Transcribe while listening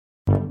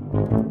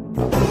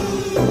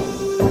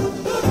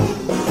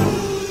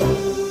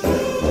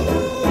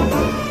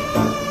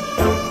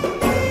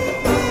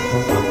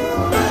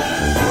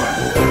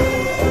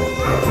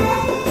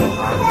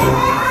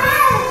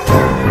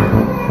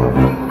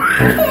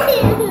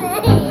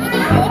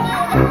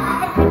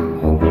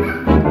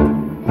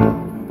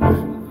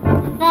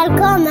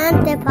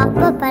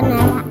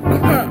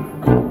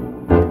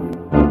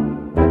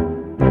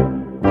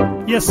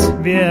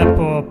Vi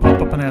på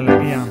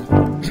pappapanelet igjen.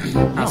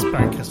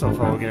 Espen,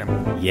 Kristoffer og Grim.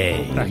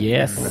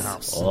 Yes.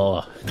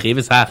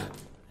 Trives her.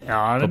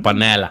 Ja, på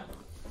panelet.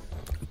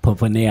 På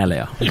panelet,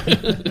 ja.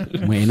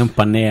 Må innom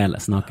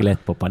panelet, snakke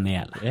litt på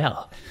panelet. Ja.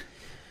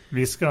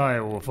 Vi skal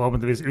jo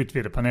forhåpentligvis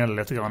utvide panelet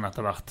litt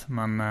etter hvert,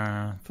 men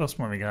først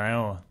må vi greie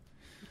å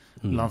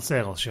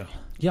lansere oss selv.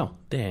 Ja,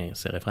 det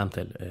ser jeg frem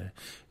til.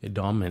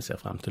 Damen ser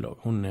frem til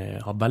også. Hun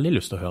har veldig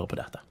lyst til å høre på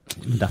dette.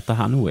 Dette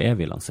her, nå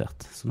vi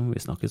lansert, så nå må vi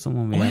snakke som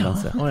om vi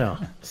lansert. Ja,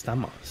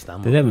 stemmer.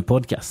 Det det med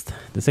podcast.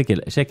 Det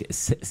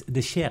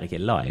skjer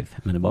ikke live,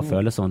 men det bare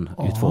føles sånn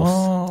ut for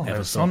oss. Det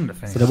sånn det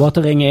finnes. Så det bare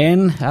til å ringe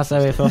inn. Her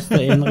ser vi første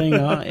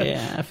innringer.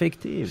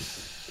 Effektiv.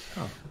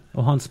 Ja.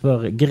 Og han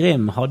spør,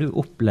 Grim, har du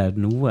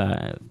opplevd noe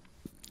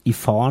i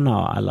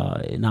Fana,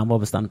 eller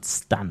nærmere bestemt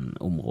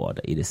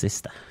Sten-området i det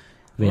siste?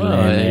 Vil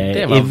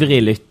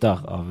ivrig lytter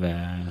av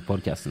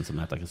podcasten som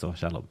heter Kristoffer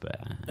Kjellup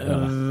høre.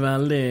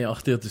 Veldig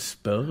artig at du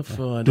spør,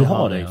 for du det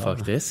har det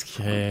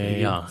faktisk.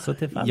 Ja. Så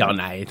tilfeldig. Ja,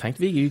 nei, jeg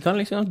tenkte vi kan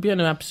liksom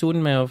begynne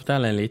episoden med å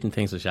fortelle en liten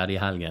ting som skjedde i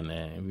helgen.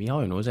 Vi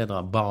har jo noe som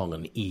heter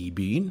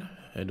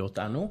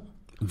barnibyen.no.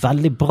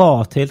 Veldig bra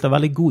tiltak,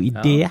 veldig god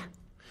idé. Ja.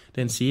 Det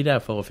en side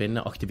for å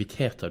finne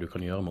aktiviteter du kan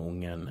gjøre med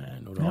ungen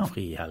når du har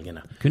fri i helgene.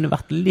 Kunne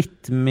vært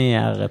litt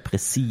mer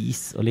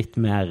presis og litt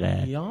mer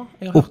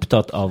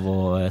opptatt av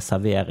å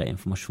servere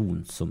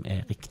informasjon som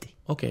riktig.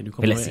 Ok, du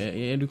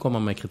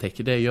kommer med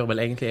kritikk. Det gjør vel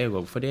egentlig jeg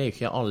også, for det jo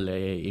ikke all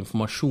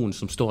informasjon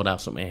som står der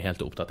som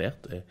helt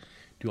oppdatert.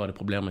 Du hadde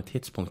problemer med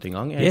tidspunkt en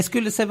gang. Jeg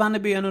skulle se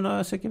Vennebyen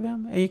under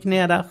søker-VM. Jeg gikk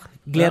ned der,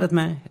 gledet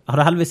meg. Jeg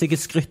hadde heldigvis ikke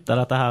skrytt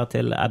av dette her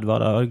til Edvard.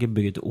 Jeg hadde ikke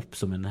bygget det opp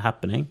som en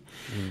happening.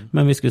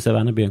 Men vi skulle se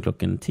Vennebyen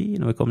klokken 10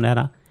 når vi kom ned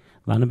der.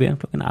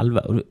 Vennebyen klokken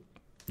 11. Og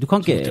du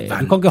kan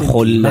ikke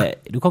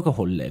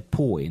holde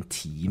på i en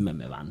time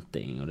med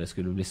venting, og det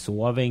skulle bli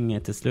soving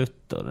til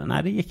slutt.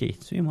 Nei, det gikk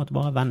ikke. Så vi måtte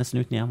bare vende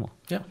snuten hjemme.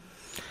 Ja.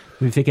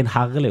 Vi fikk en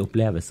herlig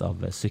opplevelse av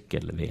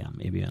sykkel-VM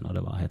i byen, og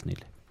det var helt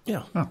nydelig.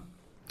 Ja.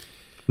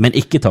 Men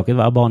ikke takket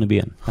være barn i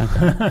byen.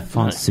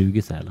 Faen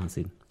suge seg hele den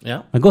siden. Ja.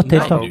 Men godt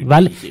tiltak.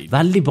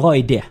 Veldig bra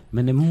idé.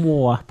 Men det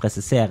må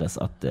presiseres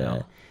at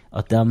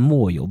dere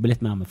må jobbe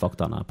litt mer med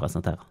faktaene jeg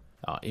presenterer.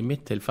 Ja, i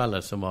mitt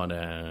tilfelle så var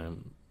det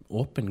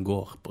Åpen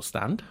gård på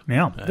stand.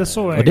 Ja, det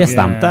så jeg. Og det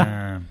stemte.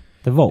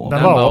 Det var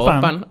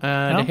åpen.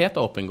 Det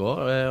heter Åpen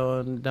gård,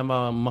 og den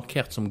var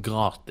markert som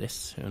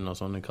gratis under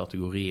sånne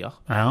kategorier.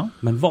 Ja.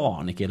 Men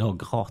var den ikke da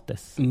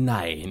gratis?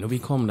 Nei, når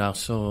vi kom der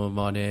så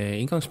var det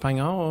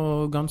inngangspenger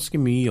og ganske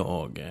mye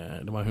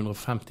også. Det var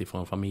 150 for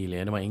en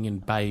familie. Det var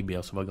ingen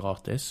babyer som var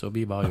gratis, og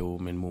vi var jo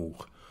min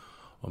mor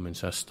og min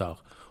søster.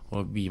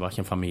 Og vi var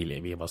ikke en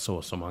familie, vi var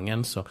så mange,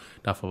 så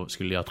derfor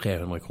skulle de ha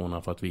 300 kroner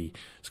for at vi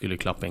skulle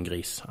klappe en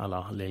gris,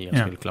 eller Lilja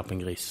skulle klappe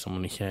en gris, som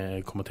hun ikke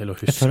kommer til å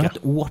huske. Jeg føler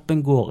at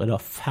Åpen gård da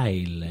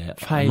feil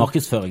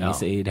markedsføring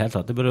i det hele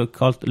tatt. Det burde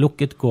kalt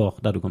lukket gård,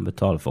 der du kan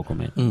betale for å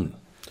komme inn.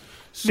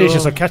 Det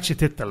ikke så catchy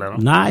titel,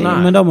 eller? Nei,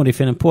 men da må de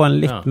finne på en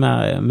litt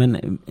mer, men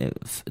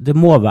det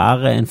må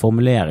være en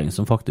formulering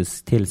som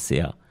faktisk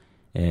tilsier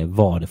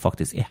hva det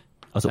faktisk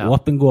Altså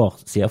Åpen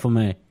gård sier for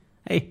meg,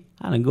 hei,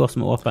 her en gård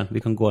som åpen, vi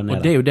kan gå ned.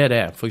 Og det jo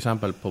det for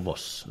eksempel på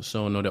Voss.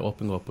 Så når det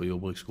åpen gård på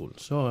jordbruksskolen,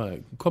 så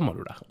kommer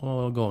du der,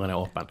 og gården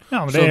åpen.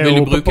 Ja, så vil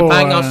du bruke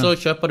penger, så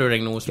kjøper du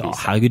deg noe å spise. Ja,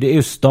 herregud, det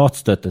jo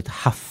statsstøttet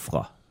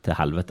herfra til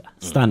helvete.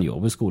 Sten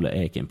jordbruksskole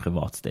ikke en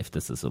privat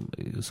stiftelse som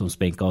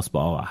spinker og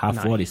sparer. Her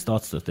får de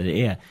statsstøtte,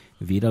 det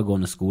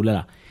videregående skole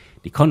der.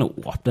 De kan jo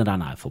åpne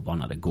denne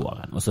forbannede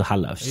gården, og så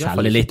heller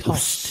selge litt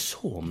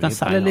ost. Den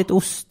selger litt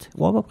ost,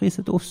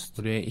 overpriset ost.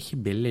 Og det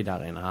ikke billig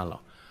der inne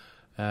heller.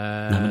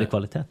 Nei, men det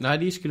kvalitet. Nei,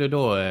 de skulle da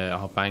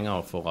ha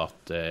penger for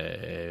at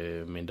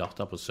min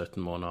datter på 17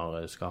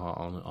 måneder skal ha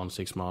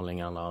ansiktsmaling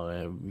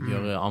eller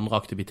gjøre andre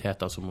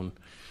aktiviteter som hun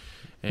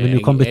men du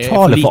kan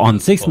betale for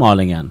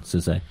ansiktsmalingen,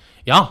 synes jeg.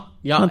 Ja,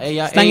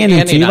 steng inn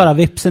en 20 der,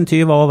 vips en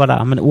 20 over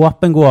der, men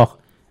åpen går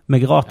med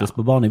gratis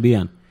på barn i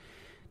byen.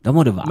 Da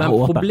må det være åpen.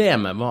 Men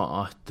problemet var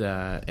at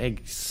jeg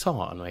sa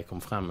når jeg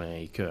kom frem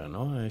i køen,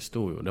 og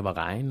det var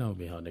regn, og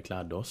vi hadde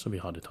kledd oss, og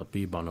vi hadde tatt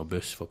bybane og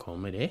buss for å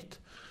komme dit.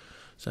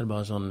 Så det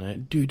bare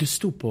sånn, det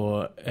sto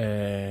at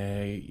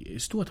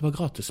det var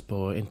gratis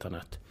på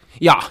internett.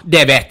 Ja,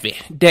 det vet vi.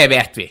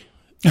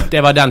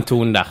 Det var den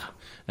tonen der.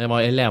 Det var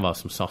elever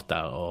som satt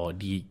der, og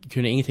de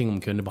kunne ingenting om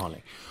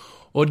kundebehandling.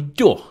 Og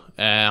da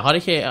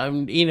hadde ikke,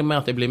 i det med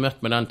at jeg ble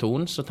møtt med den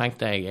tonen, så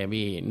tenkte jeg,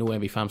 nå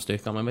vi 5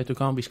 stykker, men vet du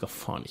hva, vi skal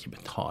faen ikke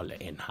betale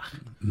inn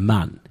her.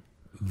 Men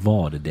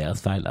var det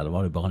deres feil, eller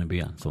var det barn i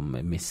byen som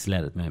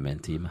misledet meg med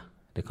en time?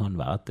 Det kan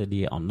være at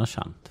de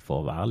anerkjent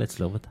for å være litt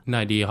slurvete.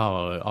 Nei, de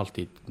har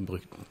alltid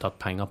tatt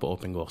penger på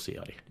åpen gård,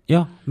 sier de.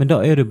 Ja, men da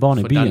det barn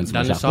i byen som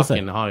skjerper seg. Denne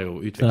saken har jo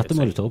utviklet seg. Så dette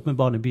må du ta opp med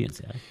barn i byen,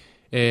 sier jeg.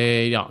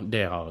 Ja,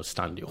 det har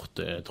Stand gjort,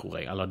 tror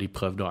jeg. Eller de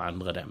prøvde å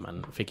endre det,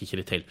 men fikk ikke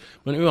det til.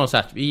 Men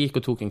uansett, vi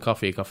gikk og tok en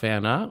kaffe i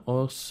kaféen her,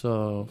 og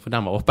så, for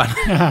den var åpen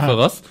for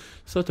oss,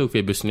 så tok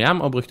vi bussen hjem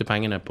og brukte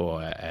pengene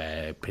på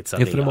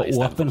pizzeria. Ja, for det var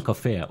åpen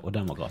kafé, og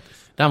den var gratis.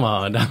 Den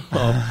var, du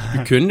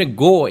kunne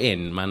gå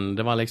inn, men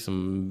det var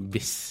liksom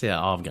visse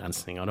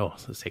avgrensninger da,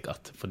 så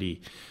sikkert, fordi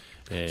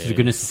Så du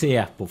kunne se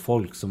på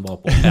folk som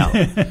var på. Ja.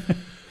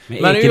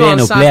 Men ikke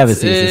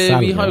uansett,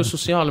 vi har jo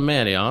sosiale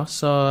medier,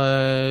 så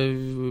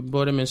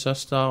både min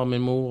søster,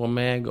 min mor og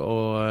meg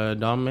og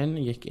damen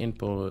min gikk inn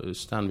på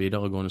Sten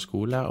videregående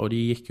skole, og de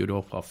gikk jo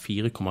da fra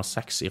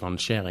 4,6 i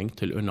rangering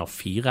til under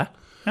 4,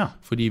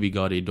 fordi vi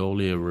ga de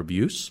dårlige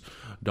reviews.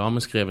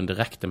 Damen skrev en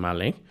direkte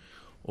melding,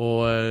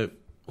 og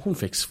hun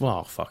fikk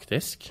svar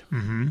faktisk.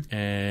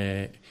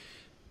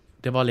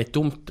 Det var litt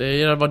dumt.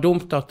 Det var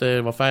dumt at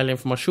det var feil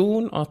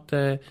informasjon, at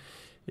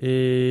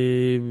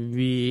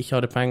vi ikke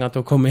hadde penger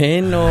til å komme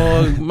inn,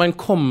 men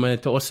kom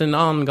til oss en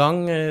annen gang,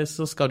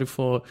 så skal du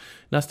få,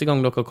 neste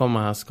gang dere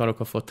kommer her, skal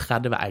dere få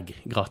 30 egg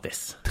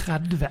gratis.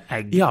 30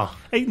 egg? Ja.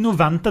 Nå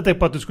ventet jeg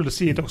på at du skulle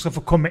si at dere skal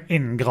få komme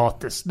inn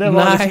gratis. Det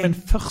var liksom min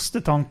første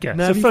tanke.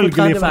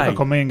 Selvfølgelig får dere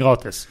komme inn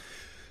gratis.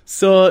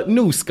 Så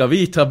nå skal vi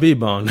ta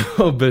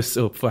bybanen og buss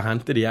opp for å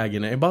hente de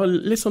eggene. Jeg bare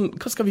litt sånn,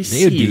 hva skal vi si?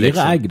 Det er jo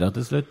dyre egg da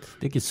til slutt.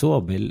 Det er ikke så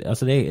billig.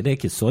 Altså det er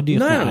ikke så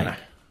dyrt med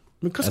egg.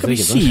 Men hva skal vi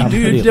si?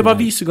 Det var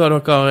vi som ga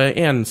dere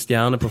 1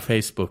 stjerne på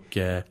Facebook.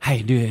 Hei,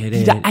 du,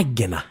 de der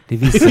eggene. Det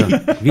er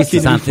vi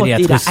som sendte de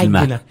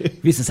trusselmeldingene.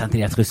 Vi som sendte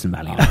de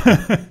trusselmeldingene.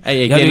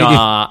 Jeg gikk inn og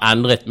har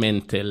endret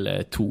min til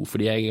 2,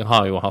 fordi jeg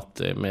har jo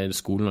hatt med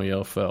skolen å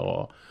gjøre før,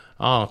 og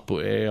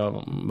jeg har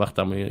vært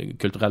der med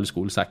kulturelle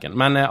skolesekken.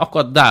 Men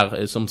akkurat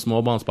der, som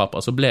småbarnspappa,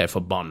 så ble jeg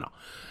forbannet.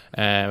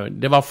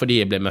 Det var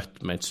fordi jeg ble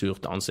møtt med et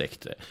surt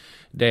ansikt.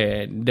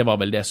 Det var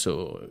vel det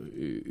som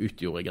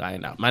utgjorde greien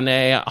der. Men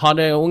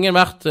hadde ungen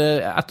vært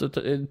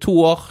 2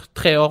 år,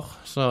 3 år,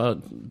 så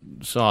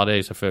hadde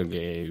jeg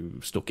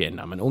selvfølgelig stukket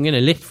inn der. Men ungen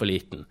er litt for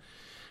liten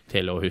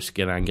til å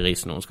huske den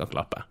grisen hun skal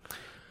klappe.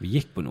 Vi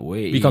gikk på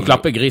noe Vi kan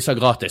klappe griser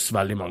gratis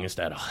veldig mange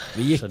steder.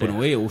 Vi gikk på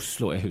noe i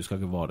Oslo, jeg husker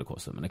ikke hva det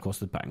kostet, men det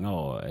kostet penger,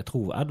 og jeg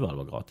tror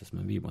Edvard var gratis,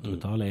 men vi måtte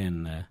betale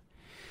inn,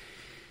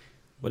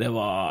 og det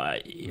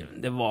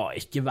var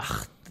ikke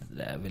verdt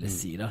det, vil jeg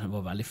si da. Det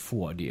var veldig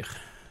få dyr.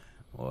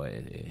 Og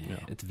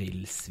et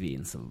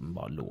villsvin som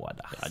bare lå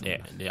der. Ja, det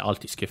er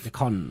alltid skuff. Det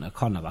kan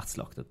ha vært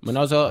slaktet. Men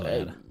altså,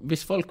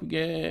 hvis folk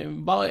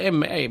bare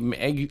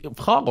jeg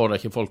fraråder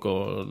ikke folk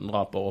å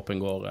dra på Åpen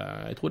gård.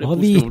 Jeg tror det er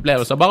positive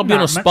opplevelser. Bare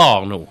begynn å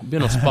spare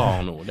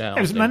nå.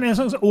 Men en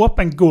sånn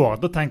Åpen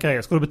gård, da tenker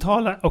jeg, skal du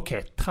betale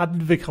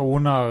 30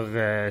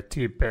 kroner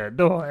type,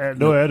 da er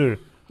du.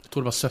 Jeg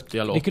tror det var 70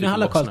 eller 80. Vi kunne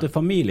heller kalt det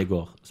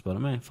familiegård, spør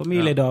du meg.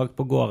 Familiedag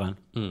på gården.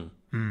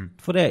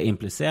 For det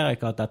impliserer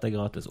ikke at dette er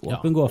gratis.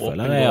 Åpen gård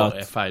føler jeg at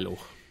er feil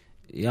ord.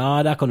 Ja,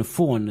 der kan du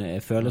få en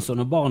følelse.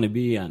 Når barn i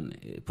byen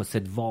på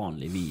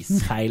sedvanlig vis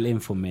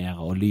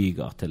feilinformerer og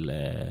lyger til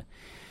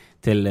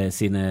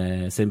sin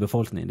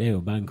befolkning, det er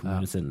jo Bergen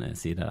kommune sin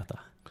side av dette.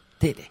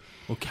 Det.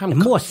 Jeg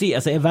må si,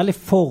 altså jeg er veldig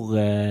for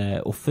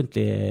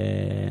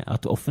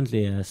at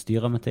offentlige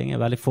styrer med ting.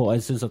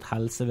 Jeg synes at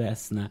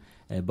helsevesenet,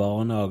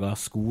 barnehager,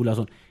 skoler,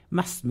 sånn,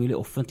 mest mulig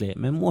offentlig.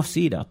 Men jeg må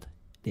si det at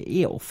det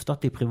er ofte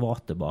at de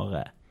private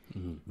bare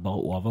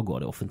overgår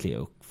det offentlige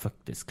og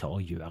faktisk klarer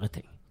å gjøre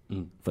ting.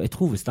 For jeg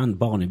tror hvis den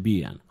barn i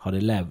byen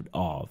hadde levd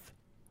av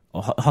og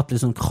hatt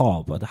litt sånn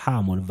krav på at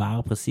her må det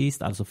være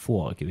presist, ellers så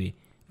får ikke vi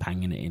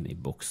pengene inn i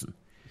boksen,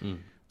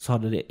 så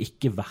hadde det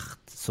ikke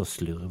vært så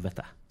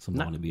slurvete som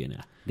barn i byen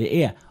er. Det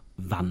er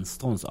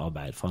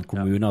venstrehåndsarbeid fra en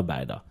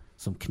kommunearbeider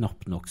som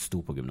knapt nok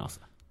sto på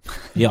gymnaset.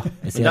 Ja,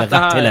 jeg sier det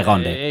rett til deg,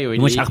 Randi.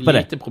 Du må skjerpe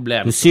deg. Du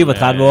er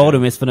 37 år og du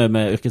er misfornøyd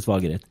med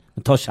yrkesvalget ditt.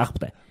 Men ta skjerp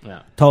deg.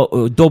 Ta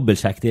og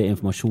dobbeltsjekk det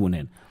informasjonen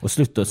din, og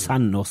slutt å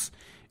sende oss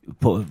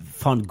på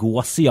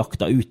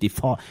gåsejakter ut i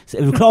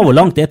Er du klar hvor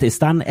langt det er til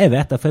Sten? Jeg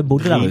vet det, for jeg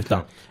bodde der ute.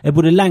 Jeg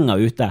bodde lenger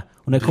ute,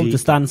 og når jeg kom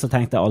til Sten så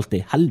tenkte jeg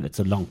alltid, helvete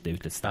så langt det er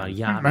ut til Sten.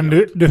 Men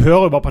du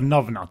hører jo bare på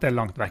navnet at det er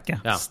langt vekke.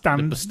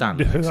 Sten,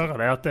 du hører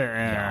det at det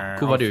er...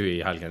 Hvor var du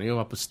i helgen? Jeg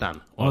var på Sten,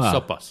 og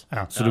såpass.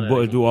 Så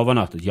du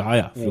overnattet?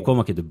 Ja, for du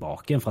kommer ikke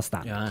tilbake igjen fra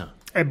Sten.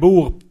 Jeg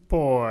bor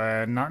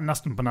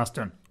nesten på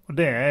Nestun, og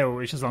det er jo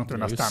ikke så langt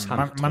under Sten,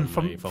 men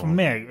for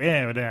meg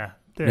er jo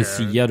det... Men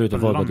sier du til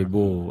folk at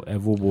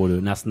hvor bor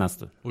du nesten?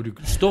 Og du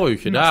står jo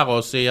ikke der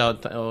og sier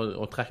det er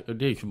jo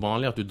ikke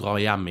vanlig at du drar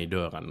hjem i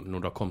døren når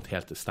du har kommet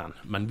helt til Sten,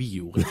 men vi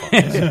gjorde det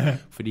faktisk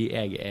fordi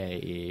jeg er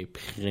i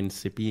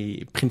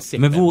prinsippet.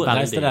 Men hvor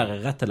reiste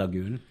dere? Rett til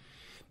Lagunen?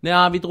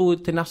 Ja, vi dro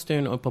til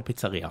Nestun og på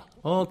pizzeria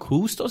og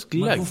koste oss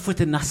gløgg. Men hvorfor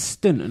til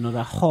Nestun når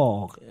dere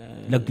har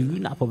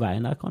Laguner på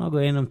veien? Der kan dere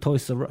gå innom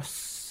Toys R Us,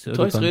 og du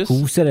kan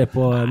kose deg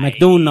på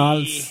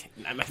McDonald's.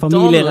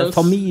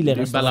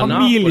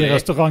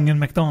 Familierestauranten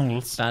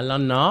McDonald's.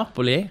 Bella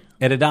Napoli.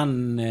 Er det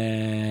den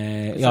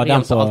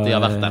den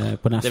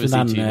på nesten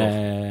den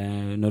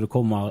når du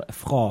kommer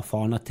fra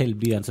Fana til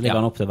byen, så ligger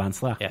den opp til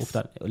venstre,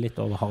 litt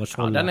over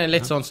Haraldsvold. Den er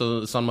litt sånn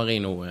som San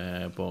Marino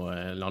på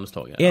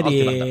Landestorget. Er de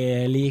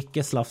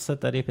like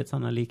slafsete, de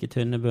pizzaene, like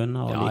tynne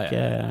bunner,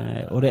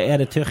 og det er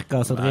det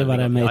tyrker som driver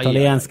det med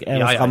italiensk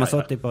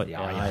Ramazzotti på?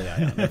 Ja,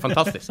 det er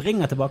fantastisk.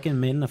 Ringer tilbake en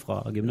minne fra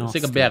gymnaset.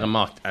 Sikkert bedre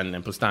mat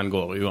enn på Sten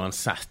gård,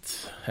 uansett.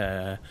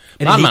 Er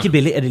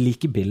det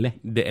like billig?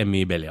 Det er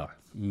mye billigere.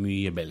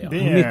 Mye billigere.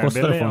 Hvor mye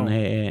koster det for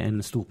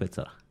en stor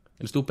pizza da?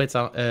 En stor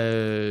pizza,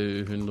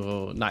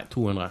 200 er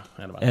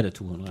det vel. Er det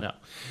 200? Ja.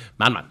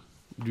 Men,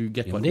 du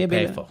get what det you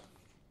pay for.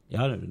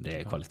 Ja, det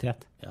er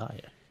kvalitet. Ja.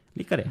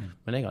 Liker det.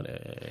 Men jeg hadde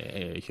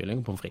kylling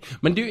på fri.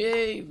 Men du,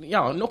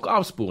 nok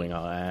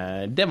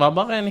avsporinger. Det var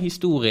bare en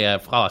historie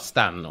fra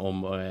Stan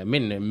om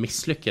min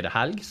mislykkede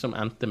helg, som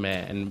endte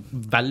med en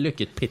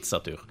vellykket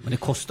pizzatur. Men det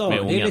koster,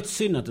 det er litt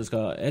synd at det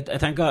skal... Jeg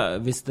tenker,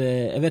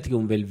 jeg vet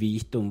ikke om de vil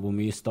vite om hvor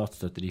mye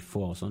statsstøtte de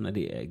får og sånn.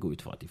 De går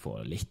ut for at de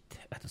får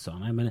litt,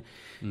 men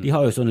de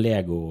har jo sånn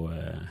Lego...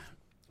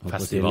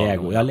 Festival.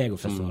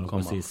 Lego-festival,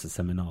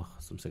 seminar,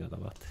 som sikkert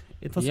har vært.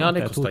 Ja,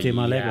 det koster 2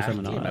 timer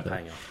jæklig med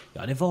penger.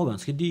 Ja, det var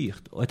ganske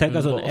dyrt. Og jeg tenker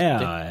sånn,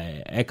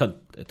 jeg kan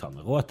ta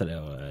meg råd til det,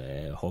 og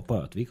jeg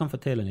håper at vi kan få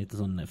til en liten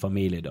sånn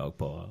familiedag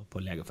på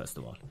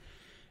Lego-festival.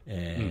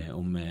 Jeg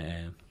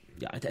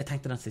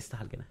tenkte den siste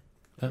helgen.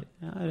 Ja,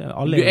 jeg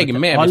er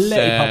med hvis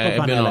jeg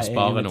begynner å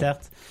spare nå.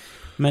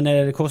 Men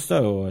det koster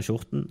jo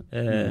skjorten.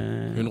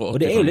 Og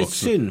det er jo litt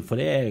synd, for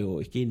det er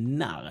jo ikke i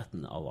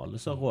nærheten av alle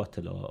som har råd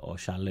til å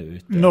skjelle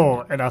ut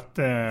Nå er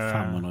dette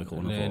 500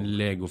 kroner for. Det er en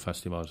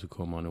Lego-festival som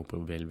kommer han opp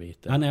og vil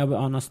vite. Han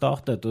har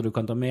startet, og du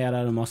kan ta med deg,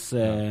 det er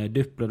masse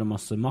Duplo, det er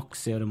masse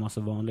Maxi, og det er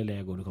masse vanlig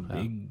Lego, du kan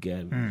bygge.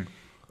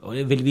 Og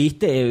jeg vil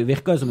vite, det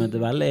virker som et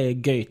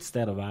veldig gøyt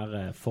sted å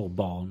være for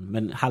barn,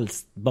 men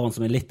helst barn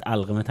som er litt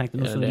eldre. Men jeg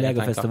tenkte, nå som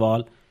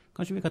Lego-festival,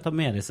 kanskje vi kan ta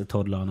med disse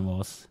toddlerne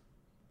våre.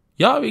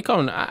 Ja, vi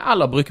kan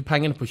eller bruke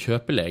pengene på å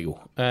kjøpe Lego.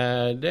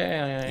 Men det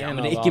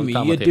er ikke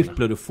mye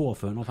Duplo du får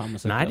for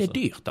 175. Nei, det er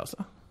dyrt,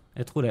 altså.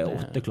 Jeg tror det er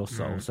 8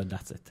 klosser, og så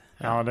that's it.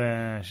 Ja, det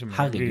er ikke mye.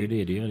 Herregud, det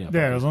er dyre.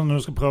 Det er sånn når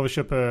du skal prøve å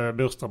kjøpe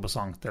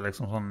bursdagspresang til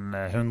liksom sånn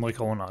 100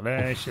 kroner. Det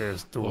er ikke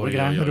store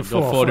greier du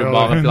får for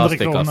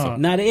 100 kroner.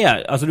 Nei, det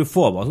er, altså du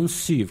får bare sånn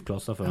 7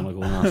 klosser for 100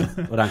 kroner, altså.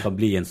 Og den kan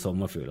bli en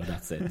sommerfugl, og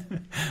that's it.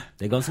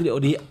 Det er ganske, og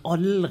de er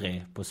aldri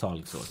på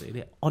salg, så å si. De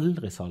er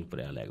aldri salg på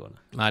de her Legoene.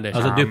 Nei, det er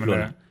ikke. Altså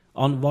Duploene.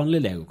 Vanlig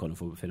Lego kan du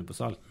få finne på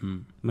salg.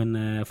 Men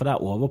for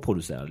der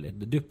overproduserer det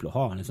litt. Duplo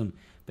har en liksom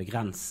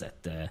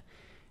begrenset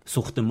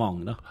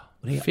sortiment da.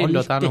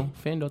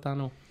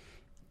 Finn.no.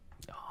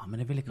 Ja,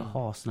 men jeg vil ikke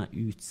ha sånne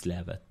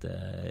utslevet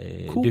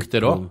Kok det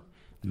da.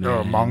 Da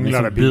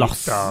mangler det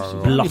blass.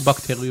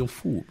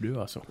 Bakteriofob, du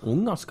altså.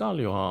 Unger skal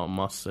jo ha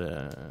masse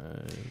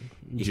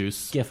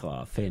juice. Ikke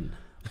fra Finn.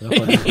 Da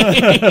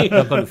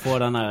kan du få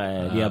de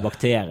her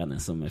bakteriene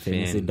som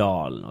finnes i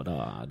dalen, og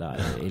da er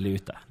det ille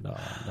ute. Da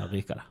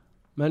ryker det.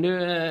 Men du,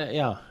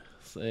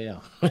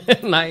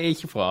 Nei,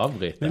 ikke for å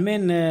avbryte. Men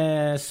min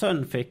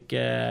sønn fikk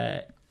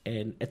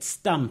et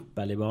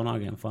stempel i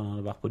barnehagen, for han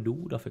hadde vært på do.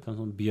 Da fikk han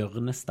sånn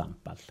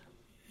bjørnestempel.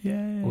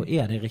 Yay. Og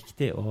er det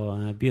riktig å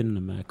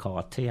begynne med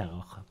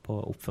karakterer på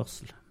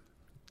oppførsel?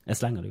 Jeg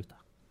slenger det ut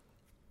der.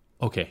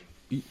 Ok.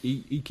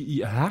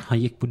 Hæ?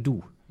 Han gikk på do,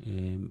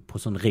 på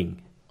sånn ring.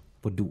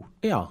 På do,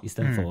 i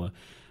stedet for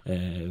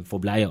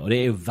bleier. Og det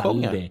er jo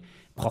veldig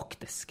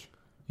praktisk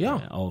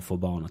å få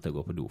barna til å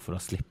gå på do, for da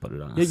slipper du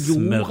den smørre.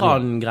 Gjorde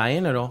han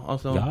greiene da?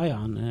 Altså... Ja,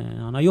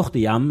 han har gjort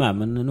det hjemme,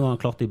 men nå har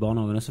han klart det i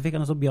barnehagen, og så fikk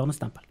han en sånn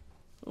bjørnestempel.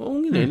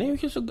 Ungen din er jo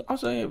ikke så...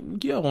 Altså,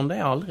 gjør hun det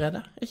allerede?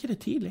 Er ikke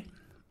det tidlig?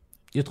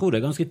 Jeg tror det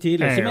er ganske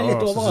tidlig, som er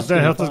litt overraskende.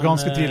 Det hørtes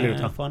ganske tidlig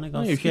ut. For han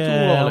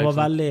var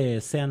veldig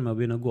sen med å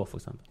begynne å gå, for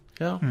eksempel.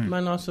 Ja,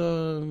 men altså,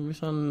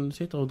 hvis han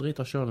sitter og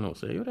driter selv nå,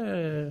 så er jo det...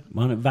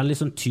 Man er veldig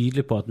sånn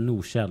tydelig på at nå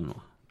skjer det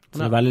noe. Så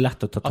det er veldig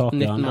lett å ta tak i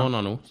 19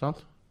 måneder nå, sant?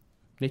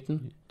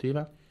 19?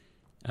 20?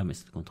 Jeg har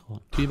mistet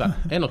kontrollen.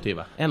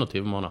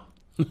 21 måneder.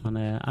 Han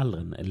er eldre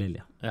enn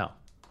Lilja. Ja.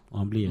 Og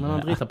han blir men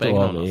han driter på egen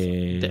hånd, i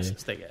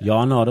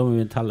januar, da må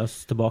vi telle oss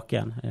tilbake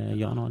igjen.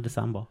 Januar,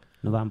 desember,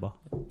 november.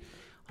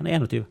 Han er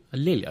 21.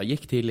 Lilja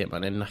gikk tidlig,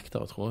 men jeg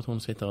nekter å tro at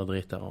hun sitter og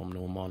driter om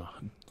noen måneder.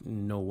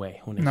 No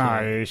way. Hun er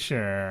Nei, ikke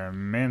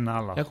min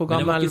heller. Ja, hvor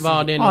gammel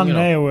var din unge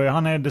da?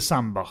 Han er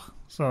desember.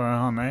 Så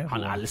han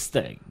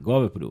eldste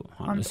går vi på do.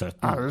 Han er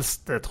 17. Han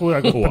eldste tror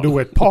jeg går på do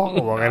et par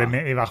år, er det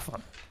med, i hvert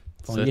fall.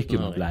 For han gikk jo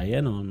med bleie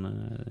når han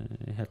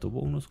helt oppe på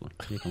ungdomsskolen.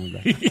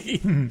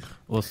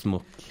 Og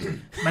smokk.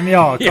 Men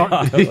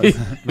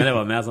men det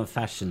var mer sånn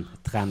fashion,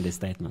 trendy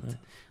statement.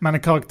 Men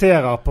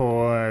karakterer på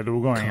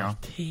dogåingen, ja,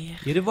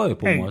 det var jo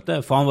på en måte,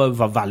 for han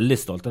var veldig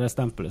stolt av det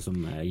stempelet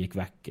som gikk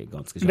vekk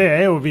ganske kjapt. Det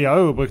er jo, vi har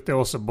jo brukt det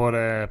også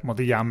både på en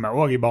måte hjemme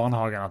og i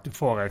barnehagen, at du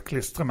får et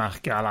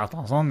klistremerke eller et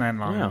sånn, en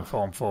eller annen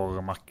form for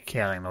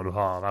markering når du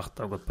har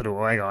vært og gått på do.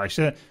 Og jeg har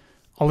ikke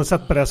aldri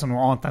sett på det som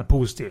noe annet enn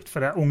positivt, for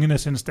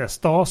ungene synes det er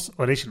stas,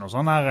 og det er ikke noe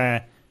sånn her,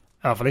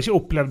 i hvert fall ikke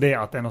opplevd det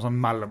at det er noe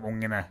sånn mellom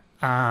ungene.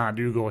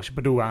 Du går ikke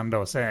på do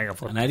enda, så jeg har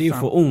fått... Nei, de er jo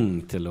for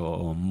ung til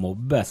å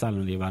mobbe, selv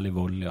om de er veldig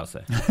voldelige av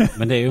seg.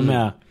 Men det er jo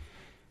mer,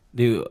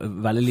 det er jo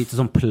veldig lite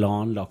sånn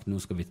planlagt, nå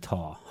skal vi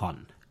ta han.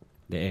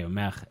 Det er jo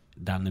mer,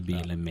 denne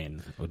bilen min,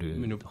 og du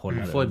holder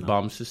det. Å få et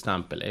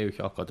bamsestempel er jo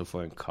ikke akkurat å få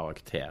en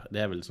karakter. Det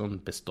er vel sånn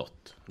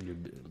bestått. Du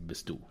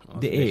besto.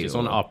 Altså, det er ikke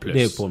sånn A+. Det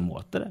er jo på en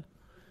måte det.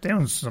 Det er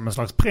jo som en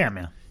slags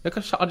premie. Ja,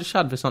 hva hadde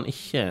skjedd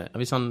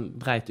hvis han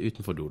dreit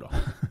utenfor do da?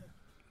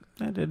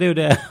 Det er jo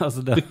det,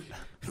 altså det...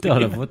 Da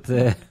har han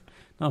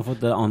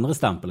fått det andre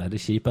stempelet,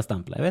 det kjipe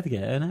stempelet.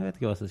 Jeg vet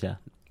ikke hva som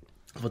skjer.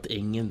 Fått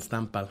ingen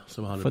stempel,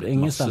 så hadde Fått det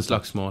ingen masse stempel.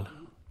 slagsmål.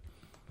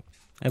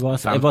 Jeg bare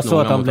så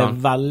at han ble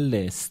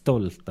veldig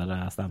stolt av det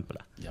her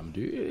stempelet. Ja, men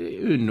du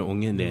under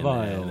ungen din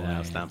Var jo- det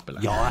her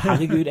stempelet. Ja,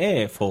 herregud,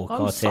 jeg får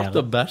Han satt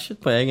karakterer. og bæsjet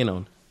på egen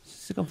hånd.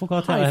 Så kan få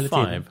karakterer hele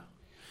High tiden. five.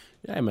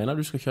 Jeg mener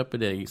du skal kjøpe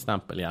deg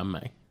stempel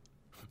hjemme.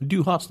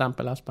 Du har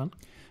stempel, Espen?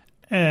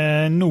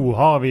 Nå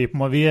har vi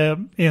vi er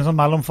i en sånn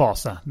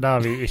mellomfase der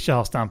vi ikke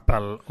har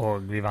stempel,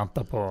 og vi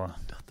venter på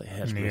Dette er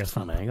helt nye nytt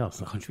for meg,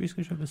 altså. Kanskje vi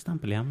skal kjøpe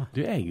stempel hjemme?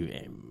 Du,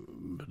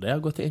 det har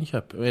gått til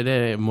innkjøp.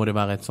 Må det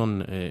være et sånn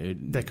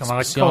Det kan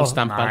være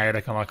spesialstempel? Nei,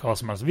 det kan være hva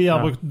som helst. Vi har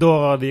brukt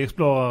Dora the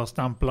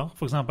Explorer-stempler,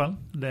 for eksempel.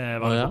 Det er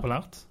veldig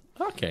populært.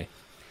 Ok.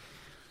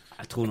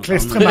 Jeg tror nok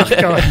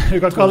Klistremerker. Du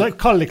kan kalle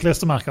det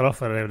klistremerker, da,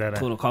 for det er jo det. Jeg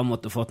tror nok han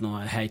måtte fått noe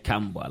Hei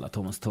Cambo eller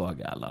Thomas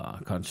Tog, eller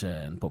kanskje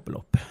en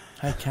Poppelopp.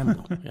 Hei, Cambo.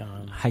 Ja.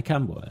 Hei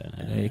Cambo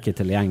er ikke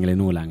tilgjengelig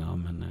nå lenger,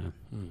 men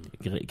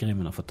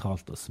Grimmen har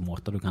fortalt oss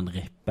måter du kan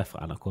rippe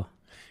fra NRK.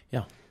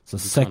 Ja. Så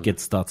søk et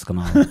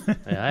statskanal.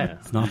 Ja.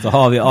 Snart så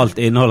har vi alt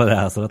innholdet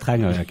der, så det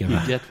trenger vi ikke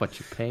mer. Get what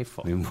you pay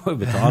for. Vi må jo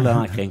betale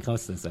denne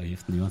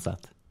kringkastingsavgiften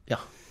uansett. Ja,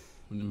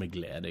 med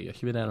glede. Gjør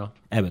ikke vi det da?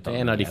 Det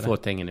er en av de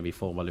få tingene vi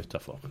får valuta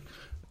for.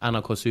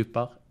 NRK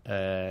Super.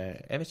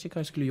 Jeg vet ikke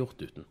hva jeg skulle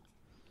gjort uten.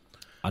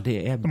 Ja, det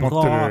er Da bra.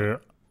 måtte du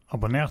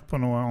abonnert på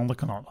noen andre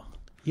kanaler.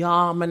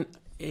 Ja, men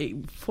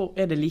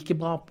er det like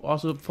bra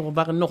altså, for å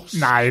være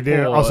norsk? Nei, vi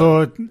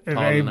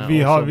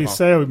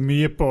ser jo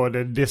mye på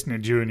det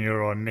Disney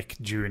Junior og Nick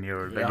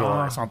Junior. Det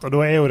går, sant? Og da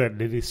er jo det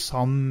de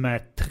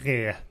samme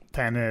 3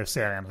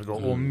 tegneseriene som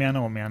går om igjen.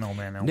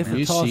 Det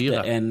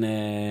fortalte en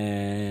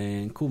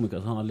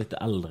komiker som har litt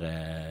eldre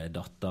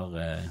datter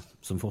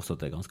som fortsatt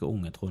er ganske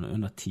ung, jeg tror hun er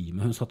under 10,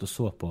 men hun satt og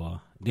så på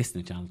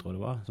Disney Channel, tror jeg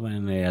det var. Så var det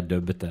en av de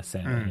dubbete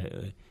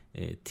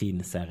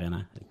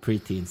teen-seriene,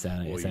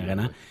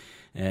 pre-teen-seriene.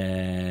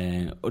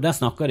 Og der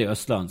snakker de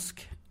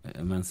østlandsk,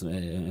 mens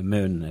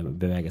munnen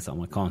beveger seg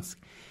amerikansk.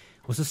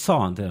 Og så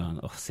sa han til henne,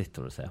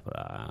 sitter du og ser på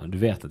det,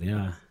 du vet at de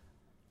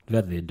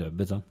er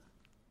dubbet sånn.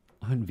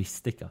 Og hun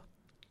visste ikke.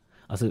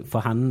 Altså,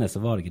 for henne så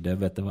var det ikke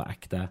dubbet, det var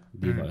ekte,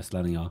 de var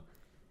østlendinger.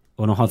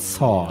 Og når han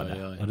sa det,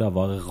 og da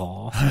var det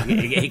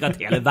ikke at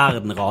hele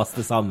verden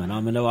raste sammen,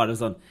 men det var det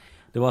sånn,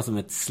 det var som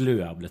et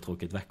slør ble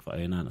trukket vekk fra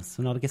øynene hennes.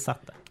 Hun hadde ikke sett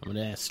det. Ja, men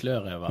det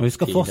sløret var... Men vi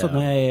skal fortsatt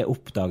når jeg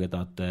oppdaget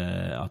at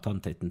han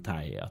Titten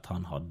Tei, at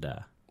han hadde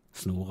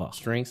snorer.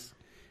 Strings.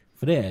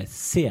 For det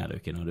ser du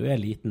ikke når du er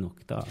liten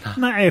nok da.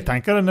 Nei, jeg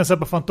tenker det når jeg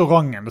ser på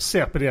Fantorangen, du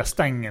ser på de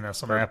stengene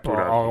som er på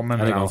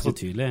armene. Det er ganske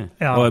tydelig.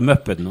 Ja. Og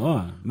Muppeten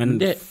også. Men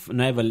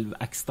når jeg var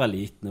ekstra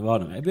liten,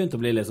 jeg begynte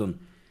å bli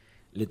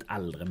litt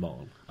eldre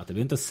barn. At jeg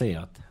begynte å se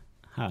at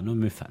her er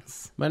noen muffens.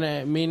 Men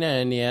mine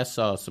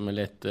nieser som er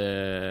litt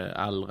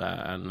eldre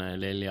enn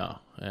Lilja,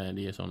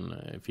 de er sånn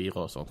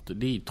 4 og sånt,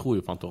 de tror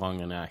jo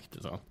Fantorangen er ekte,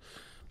 sant?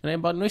 Men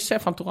når jeg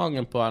ser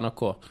Fantorangen på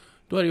NRK,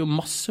 da er det jo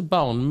masse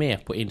barn med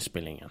på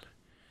innspillingen.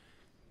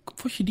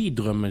 Får ikke de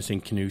drømmen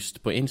sin knust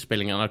på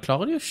innspillingen? Eller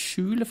klarer de å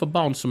skjule for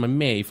barn som er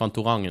med i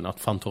Fantorangen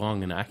at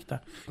Fantorangen er ekte?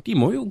 De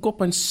må jo gå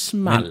på en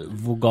smell. Men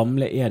hvor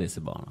gamle er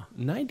disse barna?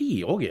 Nei,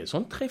 de også er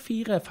sånn 3,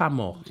 4, 5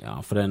 år.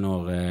 Ja, for det er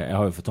når, jeg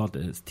har jo fortalt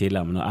det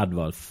tidligere, men når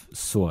Edvard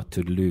så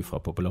Tudelu fra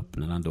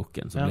Poppeloppen i den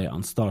dukken, så ble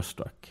han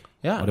starstruck.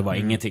 Ja. Og det var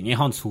ingenting. I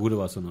hans hode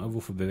var sånn,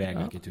 hvorfor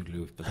beveger ikke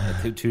Tudelu?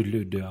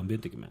 Tudelu død, han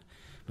begynte ikke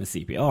med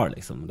CPR,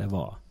 liksom. Det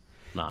var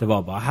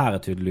bare, her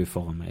er Tudelu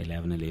foran meg i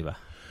levende livet.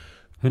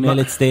 Hun er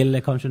litt stille,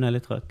 kanskje hun er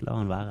litt trøtt, la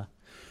hun være.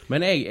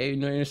 Men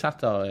når jeg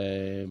setter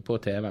på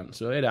TV-en,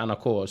 så er det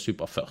NRK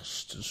Super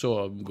først.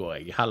 Så går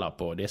jeg heller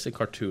på disse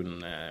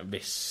cartoonene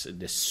hvis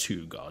det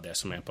suger det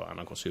som er på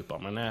NRK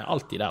Super. Men jeg er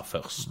alltid der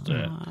først.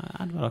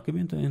 Edvard har ikke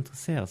begynt å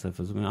interessere seg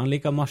for så mye. Han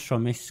liker Masha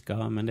og Miska,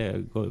 men det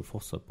går jo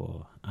fortsatt på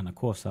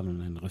NRK, selv om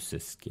det er en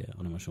russisk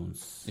animasjons...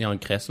 Ja,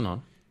 en kresen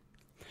han?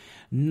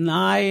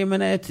 Nei,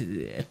 men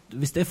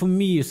hvis det er for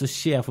mye, så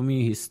skjer for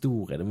mye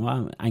historie. Det må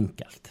være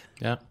enkelt.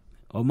 Ja.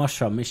 Og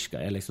Masha og Mishka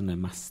er liksom det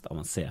mest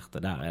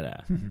avanserte. Der er det.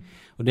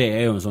 Og det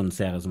er jo en sånn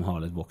serie som har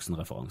litt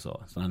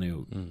voksenreferanser. Så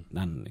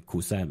den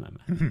koser jeg meg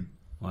med.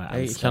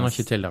 Jeg kjenner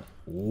ikke til den.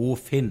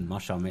 Finn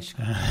Masha og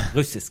Mishka.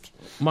 Russisk.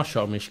 Masha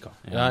og Mishka.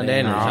 Ja, det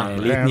er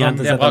noe liten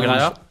jente. Det er bra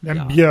greier. Det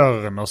er en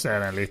bjørn, og så er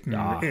det en liten...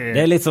 Ja,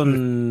 det er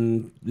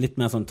litt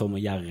mer sånn Tom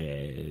og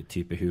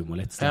Jerry-type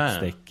humor. Litt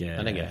slapstick.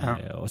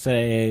 Og så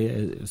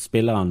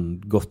spiller han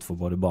godt for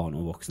både barn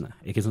og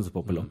voksne. Ikke sånn som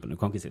Poppeloppen. Du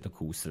kan ikke sitte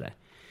og kose deg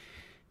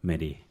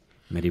med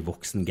de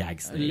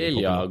voksen-gagsene.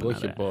 Lilja går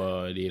ikke på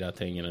de der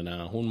tingene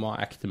der. Hun må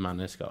ha ekte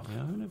mennesker.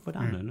 Ja, hun er på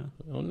den.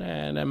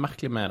 Det er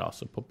merkelig med det,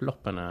 altså. På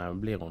Poppeloppene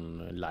blir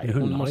hun lei.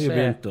 Hun har jo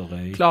begynt å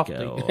røyke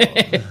og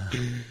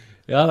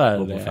ja,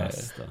 gå på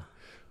fest.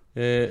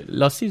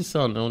 La oss si det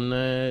sånn,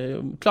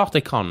 klart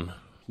jeg kan.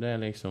 Det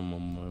er liksom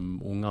om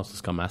unger som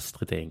skal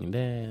mestre ting.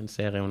 Det er en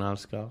serie hun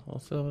elsker.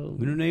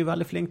 Men hun er jo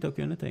veldig flink til å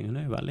kunne ting. Hun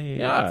er jo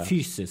veldig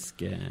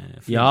fysisk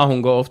flink. Ja,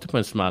 hun går ofte på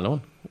en smell,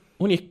 hun.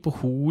 Hun gikk på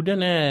hodet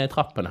ned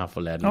trappen her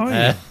forleden.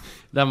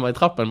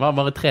 Trappen var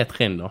bare 3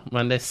 trinn da,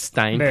 men det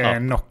steintrapp.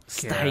 Det nok.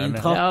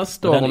 Steintrapp? Ja,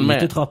 står hun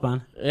med.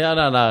 Utetrappen? Ja,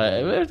 den der.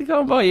 Jeg vet ikke,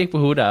 hun bare gikk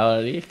på hodet,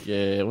 og det gikk,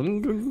 hun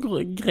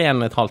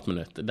gren et halvt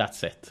minutt.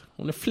 That's it.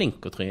 Hun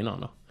flink å tryne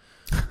han da.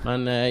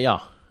 Men ja,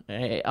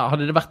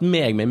 hadde det vært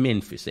meg med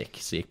min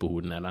fysikk som gikk på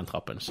hodet ned den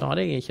trappen, så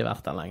hadde jeg ikke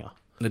vært der lenger.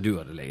 Du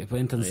hadde ligget på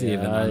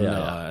intensiven,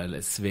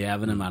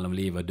 svevende mellom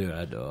liv og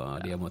død,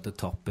 og de har måttet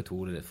tappe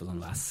hodet ditt for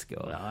sånn væske.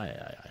 Og... Ja.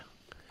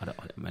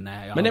 Men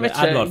jeg vet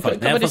ikke,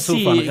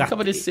 hva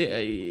var det si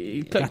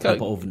rett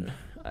på ovnen.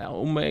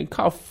 Om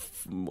hva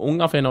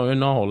unger finner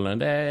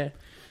underholdende,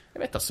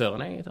 jeg vet da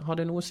søren, jeg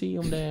hadde noe å si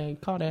om det,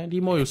 hva det er.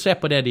 De må jo se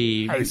på det de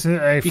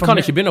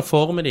kan ikke begynne å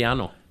forme det igjen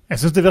nå.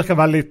 Jeg synes det virker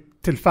veldig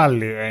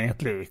tilfeldig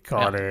egentlig,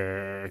 hva det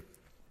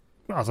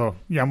altså,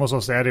 hjemme hos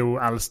oss er det jo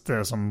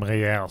eldste som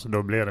regjerer, så da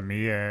blir det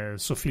mye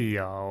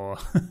Sofia og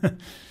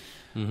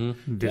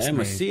Disney. Jeg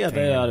må si at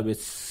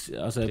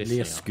jeg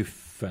blir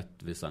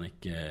skuffet hvis han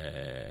ikke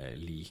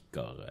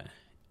liker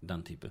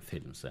den type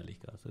film som jeg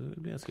liker.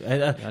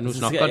 Nå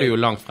snakker du jo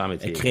langt frem i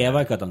tid. Jeg krever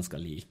ikke at han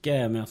skal like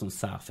mer sånn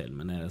særfilm,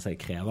 men jeg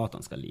krever at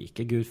han skal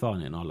like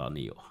Gudfaren i en alder av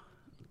 9 år.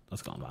 Da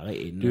skal han være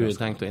inne. Du har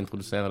tenkt å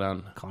introdusere den?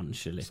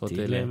 Kanskje litt så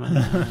tidlig. Men...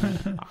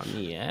 ja,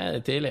 9 er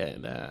tidlig.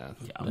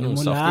 Du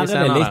må lære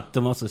deg litt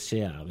om hva som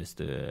skjer hvis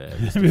du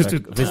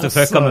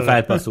fucker med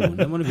feil person.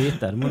 Det må du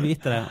vite.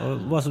 det.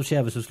 Og hva som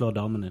skjer hvis du slår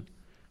damen din.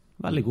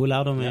 Veldig god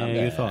lærdom i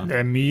Gudfaren. Det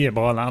er mye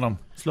bra lærdom.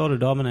 Slår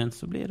du damen din,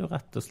 så blir du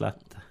rett og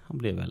slett...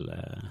 Han blir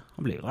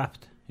jo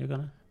drept.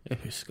 Jeg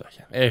husker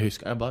ikke. Jeg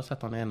har bare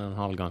sett han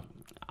 1,5 gang.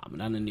 Ja, men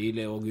den er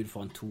nydelig, og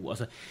Gudfaren 2.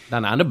 Altså,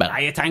 den er enda bedre.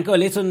 Nei, jeg tenker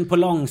litt sånn på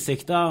lang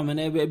sikt da, men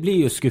jeg blir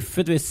jo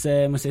skuffet hvis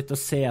jeg må sitte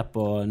og se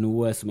på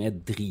noe som er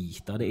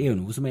drit. Da. Det er jo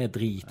noe som er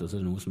drit, og så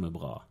er det noe som er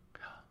bra.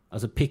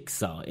 Altså,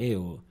 Pixar er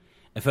jo...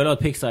 Jeg føler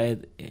at Pixar er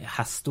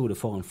hesthodet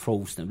foran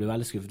Frozen. Jeg blir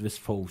veldig skuffet hvis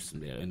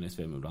Frozen blir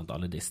yndlingsfilmen blant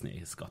alle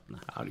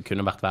Disney-skattene. Ja, det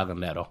kunne vært verre enn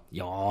det da.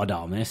 Ja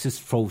da, men jeg synes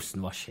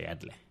Frozen var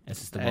kjedelig. Jeg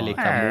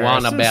liker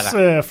Moana bedre. Jeg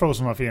synes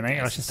Frozen var fin.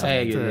 Jeg har ikke sett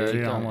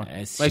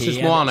jeg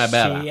synes Moana er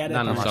bedre.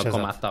 Den skal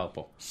komme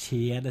etterpå.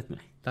 Kjedet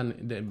meg.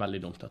 Det er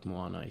veldig dumt at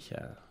Moana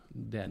ikke...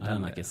 Den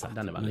er veldig fin.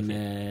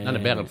 Den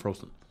er bedre enn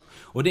Frozen.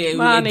 Og det er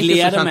jo, jeg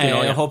gleder meg.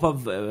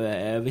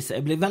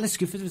 Jeg blir veldig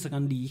skuffet hvis jeg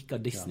kan like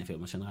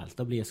Disney-filmer generelt.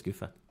 Da blir jeg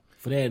skuffet.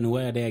 For det er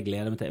noe av det jeg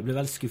gleder meg til. Jeg blir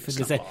veldig skuffet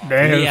hvis jeg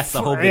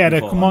leser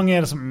Hobbiten hvor mange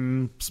er det som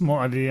små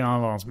av de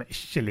andre som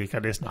ikke liker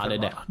Disney? Ja,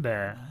 det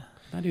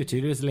er jo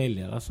tydeligvis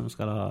Lilja da, som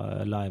skal ha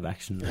live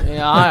action.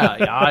 Ja,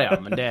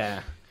 men det...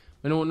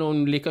 Men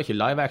noen liker ikke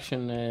live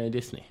action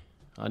Disney.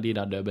 Ja, de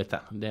der døbete.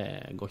 Det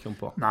går ikke om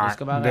på. Nei,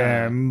 det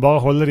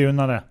bare holder de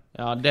unna det.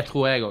 Ja, det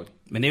tror jeg også.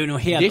 Men det er jo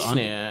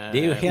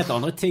noe helt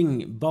andre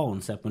ting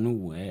barn ser på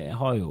nå. Jeg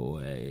har jo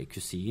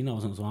kusiner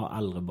og sånn som har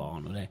eldre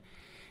barn, og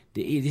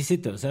de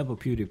sitter og ser på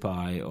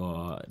PewDiePie,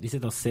 og de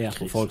sitter og ser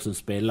på folk som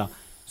spiller,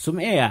 som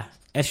jeg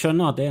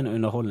skjønner at det er en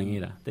underholdning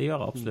i det. Det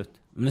gjør det absolutt.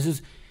 Men jeg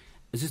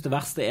synes det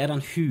verste er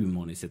den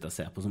humoren de sitter og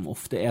ser på, som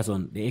ofte er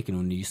sånn, det er ikke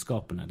noe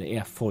nyskapende, det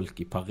er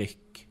folk i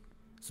parykk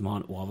som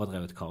har en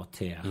overdrevet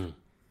karakter.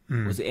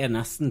 Og så er det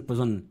nesten på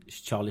sånn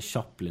Charlie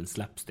Chaplin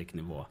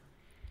slapstick-nivå.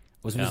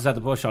 Og så hvis du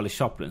setter på Charlie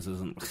Chaplin, så er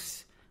det sånn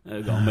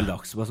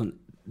gammeldags, bare sånn,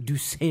 du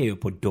ser jo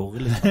på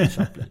dårlig Charlie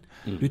Chaplin.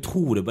 Du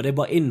tror det er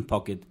bare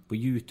innpakket på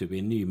YouTube i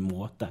en ny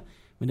måte,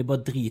 men det er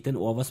bare drit, en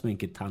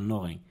oversminket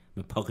tenåring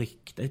med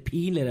parykk. Det er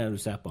pinlig det du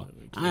ser på.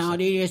 Nei,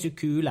 de er så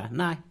kule.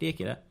 Nei, de er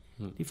ikke det.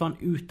 De er faen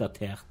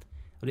utdatert,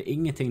 og det er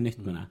ingenting nytt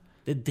med det.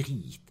 Det er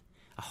drit.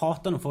 Jeg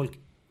hater når folk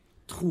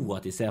tror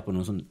at de ser på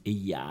noe sånn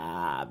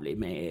jævlig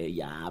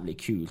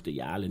kult og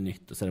jævlig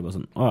nytt, og så er det bare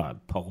sånn,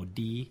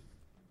 parodi.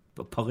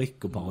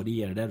 Parykk og parodi,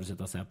 er det du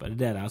sitter og ser på? Er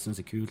det jeg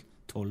synes er kult?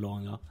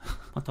 12-åringer.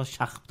 Man tar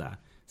skjerp der.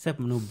 Se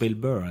på noe Bill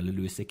Burr eller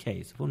Louis C.K.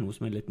 så får noe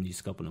som er litt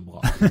nyskapende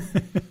bra.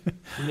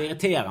 Det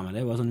irriterer meg.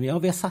 Det er bare sånn, vi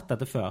har sett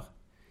dette før.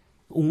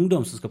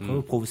 Ungdom som skal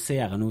prøve å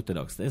provosere nå til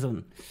dags. Det er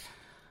sånn,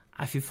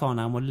 fy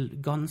faen, jeg må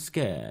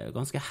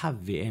ganske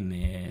heavy inn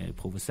i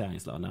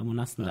provoseringsland.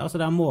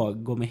 Jeg må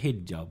gå med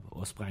hijab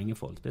og sprenge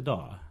folk. Det er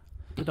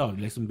da du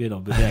liksom begynner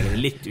å bevege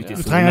det litt ut i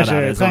sonen.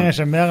 Du trenger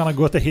ikke mer enn å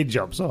gå til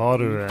hijab, så har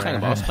du...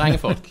 trenger bare å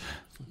sprenge folk.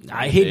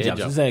 Nei, hijab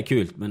synes jeg er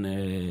kult, men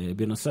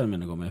begynner sønnen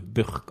min å gå med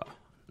burka.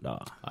 Ja,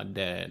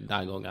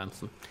 der går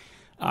grensen.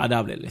 Ja,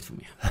 der blir det litt for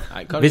mye.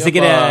 Nei, kan du gjøre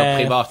på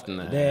privaten?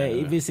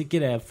 Hvis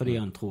ikke det er fordi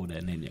han tror det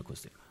er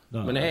ninja-kostyme.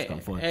 Men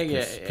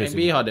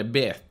vi hadde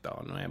beta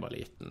når jeg var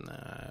liten.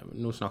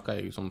 Nå snakker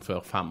jeg som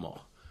før 5 år.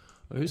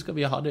 Og jeg husker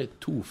vi hadde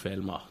 2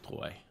 filmer,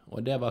 tror jeg. Og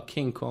det var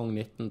King Kong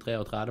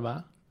 1933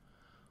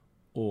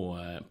 og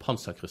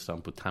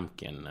Panserkrysteren på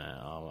Temkin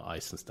av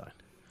Eisenstein.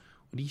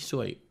 Og de så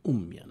jeg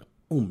om igjen.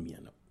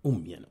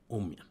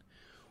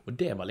 Og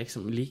det var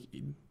liksom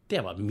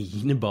det var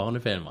mine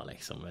barnefilmer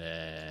liksom.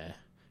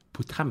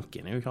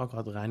 Potemkin er jo ikke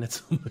akkurat regnet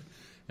som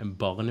en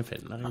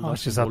barnefilm. Jeg har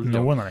ikke sett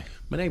noen av dem.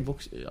 Men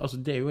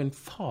det er jo en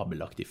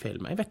fabelaktig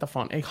film. Jeg vet da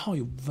faen, jeg har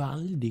jo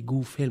veldig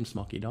god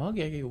filmsmak i dag.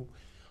 Jeg er jo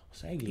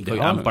Så jeg liker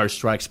jo Empire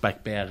Strikes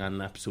Back bedre enn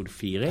episode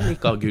 4. Jeg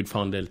liker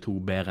Gudfaren del 2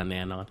 bedre enn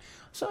eneren.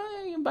 Så jeg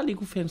er en veldig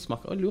god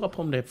filmsmak. Og jeg lurer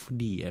på om det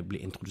fordi jeg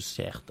blir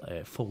introdusert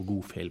for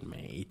god film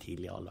i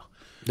tidlig alder.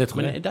 Det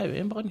tror jeg. Men det er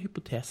jo bare en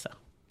hypotese.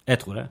 Jeg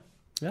tror det.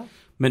 Ja.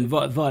 Men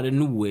hva er det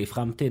nå i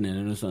fremtiden? Er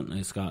det noe sånn,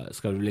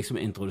 skal du liksom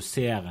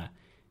introdusere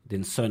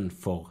din sønn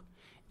for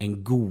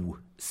en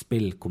god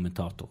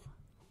spillkommentator?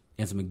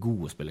 En som er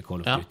god å spille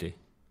Call of Duty?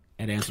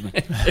 Er det en som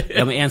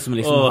er en som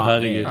liksom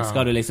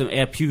skal du liksom,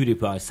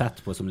 PewDiePie sett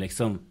på som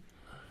liksom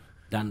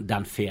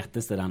den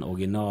feteste, den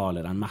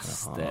originale, den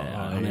mest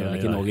han er jo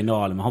ikke den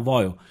originale, men han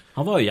var jo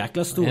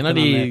jækla stor en av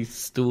de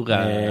store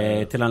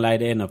til han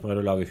leide inn og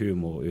prøvde å lage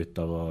humor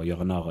ut av å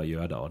gjøre narr av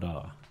jøder, og da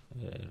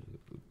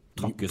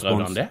trakk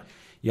respons. Det?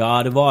 Ja,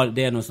 det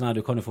er noe sånn her,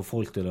 du kan jo få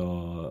folk til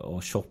å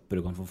shoppe,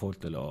 du kan få folk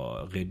til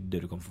å rydde,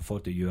 du kan få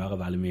folk til å gjøre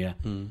veldig mye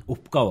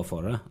oppgaver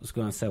for det. Så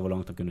skulle han se hvor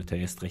langt han kunne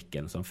tøye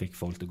strikken, så han fikk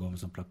folk til å gå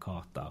med sånne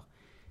plakater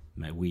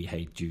med We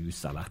Hate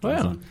Jews eller et eller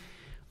annet sånt.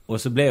 Og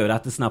så ble jo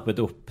dette snappet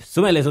opp,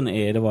 som er litt sånn,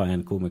 det var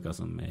en komiker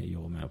som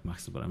gjorde meg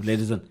oppmerksom på det, men det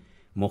er litt sånn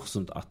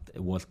morsomt at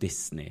Walt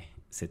Disney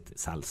sitt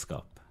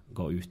selskap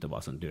går ut og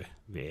bare sånn,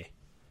 vi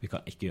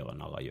kan ikke gjøre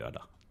narr av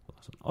jøder.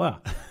 Sånn,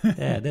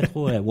 det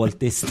tror jeg Walt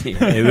Disney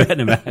er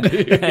uenig med.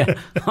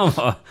 Han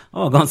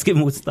var ganske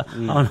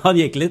motstand. Han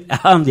gikk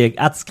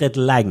et skritt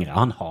lengre.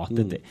 Han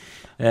hatet det.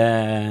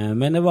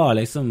 Men det var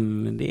liksom,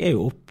 de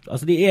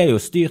er jo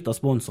styrt av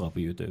sponsorer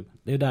på YouTube.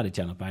 Det er jo der de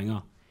tjener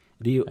penger.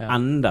 De er jo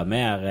enda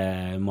mer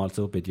malt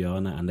seg opp i et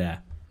hjørne enn det.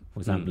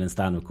 For eksempel en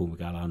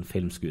stand-up-komiker eller en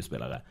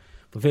filmskuespillere.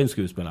 For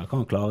filmskuespillere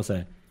kan klare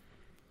seg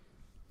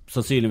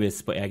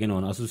sannsynligvis på egen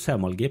hånd. Altså du ser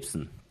Mel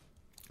Gibson.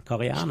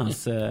 Karrieren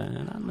hans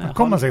han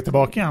kommer seg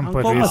tilbake igjen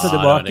på et vis. Han kommer seg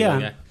tilbake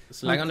igjen.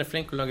 Så lenge han er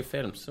flink å lage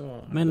film, så...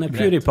 Men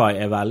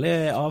PewDiePie er veldig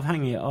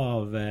avhengig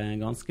av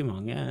ganske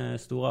mange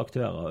store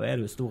aktører. Og er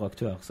du en stor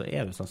aktør, så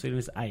er du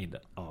sannsynligvis eid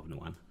av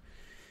noen.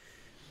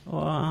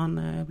 Og han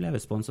ble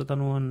sponset av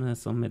noen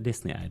som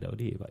Disney eide, og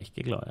de var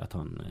ikke glad i at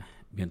han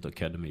begynte å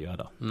kødde med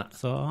jøder.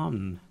 Så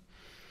han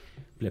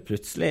ble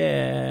plutselig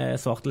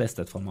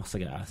svartlistet fra masse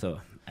greier, så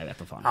jeg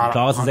vet hva faen. Han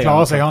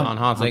klarer seg. Han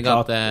har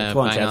sikkert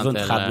penger til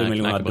 $30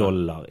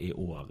 millioner i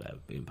året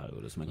i en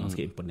periode, som er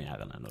ganske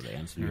imponerende når det er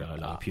en som gjør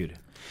eller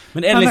PewDiePie.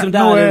 Men er det liksom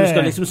der du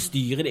skal liksom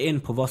styre det inn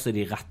på hva som er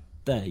de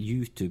rette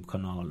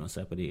YouTube-kanalene og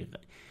se på de...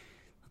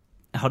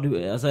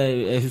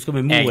 jeg husker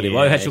min mor, de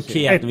var jo helt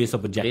sjokkert når vi så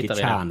på Jackie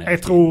Chan. Jeg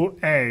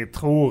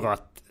tror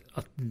at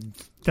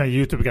det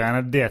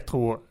YouTube-greiene,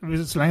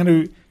 så lenge du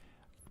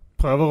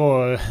prøver å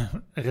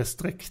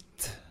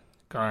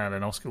hva er det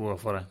norske ordet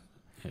for det?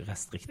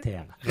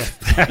 Restriktere.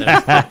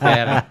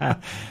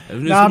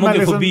 Du må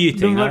ikke forby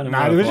ting.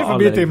 Nei, du vil ikke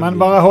forby ting, men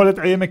bare hold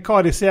et øye med hva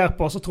de ser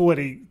på, så tror jeg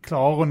de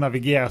klarer å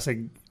navigere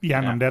seg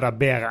gjennom det der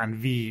bedre enn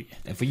vi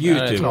for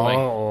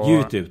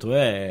YouTube tror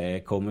jeg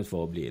er kommet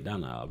for å bli.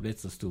 Den har blitt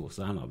så stor,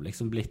 så den har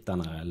liksom blitt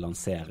denne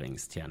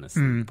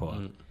lanseringstjenesten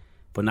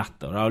på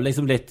nettet. Og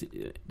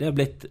det har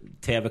blitt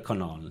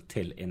TV-kanalen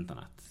til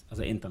internett.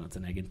 Altså internett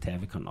sin egen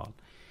TV-kanal.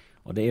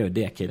 Og det er jo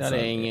det kids det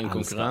er ingen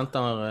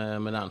konkurrenter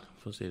med den,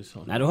 for å si det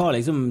sånn. Nei, du har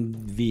liksom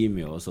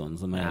Vimeo og sånn,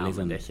 som er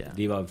liksom,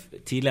 de var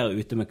tidligere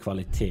ute med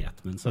kvalitet,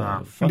 men så...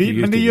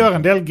 Men de gjør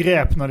en del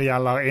grep når det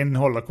gjelder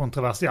innhold og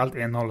kontroversielt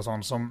innhold og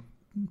sånn, som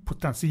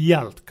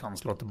potensielt kan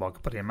slå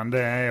tilbake på dem, men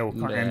det er jo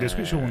en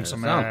diskusjon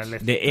som er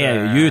litt... Det er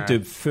jo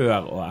YouTube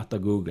før og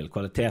etter Google.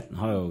 Kvaliteten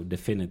har jo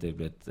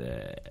definitivt blitt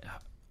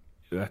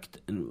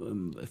økt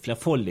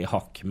flerfoldig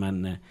hakk,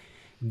 men...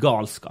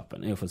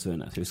 galskapen er jo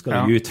forsvunnet. Husker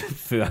du YouTube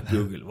før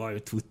Google var jo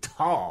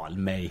total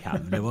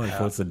mayhem. Det var jo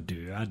folk som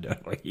døde. Det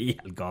var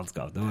helt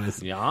galskap. Det var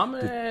jo,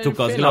 men det tok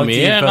ganske lang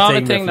tid før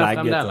ting ble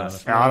flagget.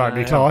 Ja da,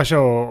 de klarer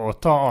ikke å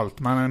ta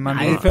alt, men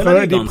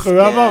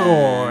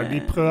de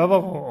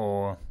prøver å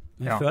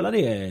Jeg føler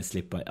de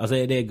slipper.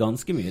 Altså det er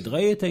ganske mye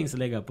drøye ting som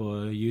ligger på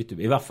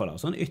YouTube. I hvert fall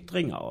sånne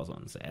ytringer og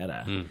sånn, så er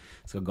det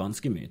skal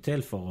ganske mye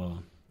til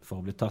for å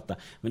bli tatt der.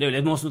 Men det er jo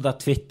litt morsomt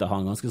at Twitter har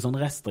en ganske sånn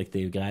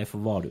restriktiv greie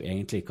for hva du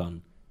egentlig kan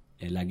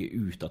legge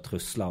ut av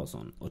trusler og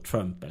sånn, og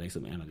Trump er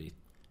liksom en av de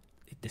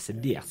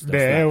desidert største.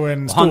 Det er jo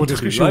en stor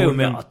diskusjon. Han truer jo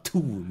med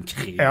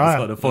atomkrig,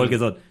 så det folk er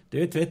sånn, du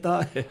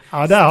Twitter,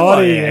 der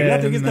har de... Jeg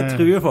ikke skal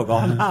true folk,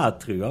 han her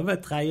truer med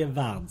 3.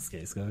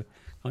 verdenskrig, skal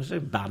kanskje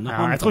banne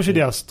han. Jeg tror ikke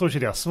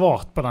de har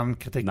svart på den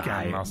kritikken.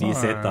 Nei, de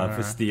sitter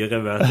for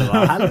styremøter,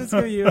 hva helvete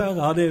skal vi gjøre?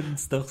 Han er den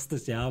største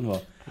stjernen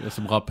vår. Det er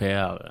så bra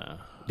PR.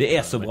 Det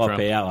er så bra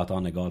PR at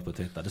han er gal på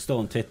Twitter. Det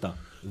står om Twitter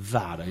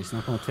hver dag. Vi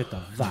snakker om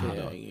Twitter hver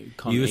dag.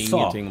 I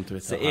USA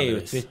så er jo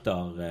Twitter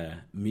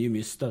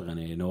mye større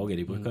enn i Norge.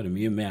 De bruker det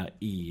mye mer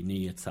i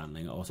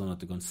nyhetssendinger, og sånn at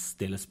du kan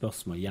stille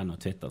spørsmål gjennom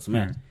Twitter, som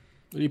er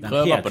den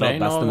helt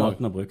klart beste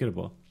måten å bruke det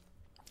på.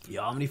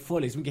 Ja, men de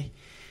får liksom ikke...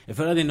 Jeg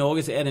føler at i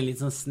Norge så er det en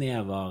litt sånn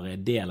snever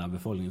del av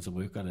befolkningen som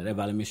bruker det. Det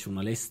er veldig mye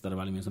journalister, det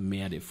er veldig mye sånn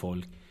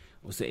mediefolk,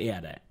 og så er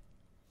det...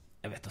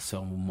 Jeg vet da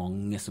søren hvor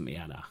mange som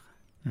er der.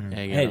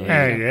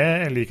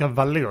 Jeg liker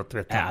veldig godt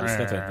Twitter. Jeg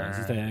elsker Twitter. Jeg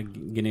synes det er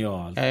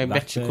genialt.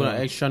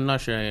 Jeg skjønner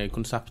ikke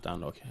konseptet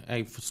ennå.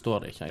 Jeg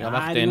forstår det ikke. Jeg har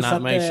vært inne,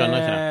 men jeg skjønner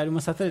ikke det. Du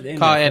må sette det inn.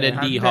 Hva er det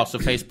de har som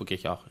Facebook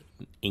ikke har?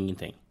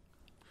 Ingenting.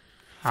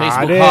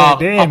 Facebook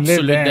har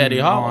absolutt det de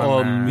har,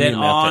 og det er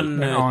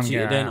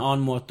en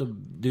annen måte.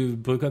 Du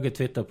bruker ikke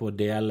Twitter på å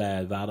dele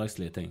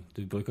hverdagslige ting.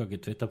 Du bruker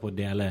ikke Twitter på å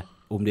dele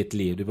om ditt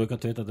liv. Du bruker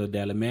Twitter til å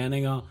dele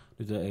meninger.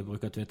 Du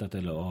bruker Twitter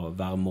til å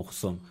være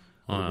morsom.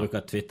 Og du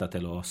bruker Twitter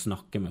til å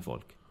snakke med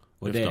folk.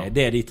 Og det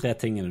er de 3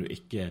 tingene du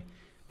ikke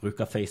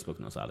bruker Facebook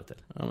noe særlig til.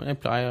 Ja, men jeg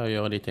pleier å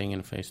gjøre de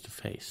tingene face to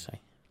face.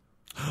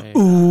 Jeg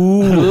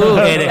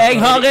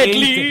har et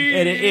liv!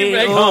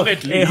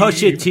 Jeg har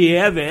ikke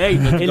TV,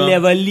 jeg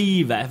lever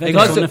livet. Jeg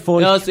har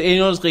så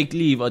innholdsrikt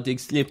liv at jeg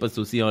slipper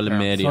sosiale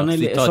medier.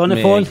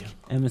 Sånne folk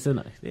er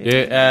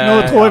misunnelige. Nå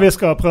tror jeg vi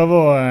skal prøve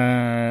å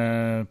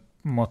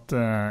måtte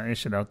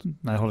ikke det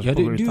nei, holde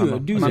på ut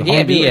men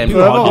vi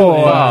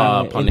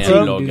prøver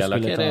panellog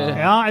eller hva er det?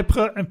 Ja, jeg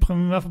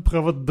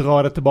prøver å dra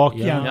det tilbake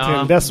igjen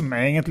til det som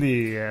egentlig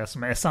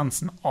som er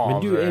essensen av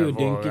men du er jo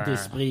dynket i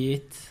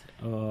sprit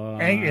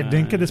jeg er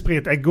dynket i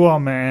sprit jeg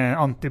går med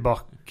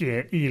antibac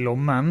i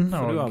lommen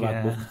for du har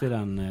vært borte i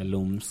den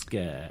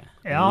lomske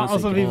ja,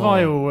 altså vi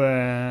var jo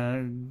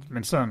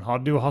min sønn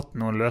hadde jo hatt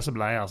noen løse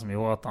bleier som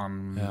gjorde at han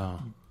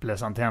ble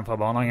sendt hjem fra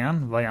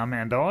barnehagen, var hjemme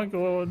en dag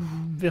og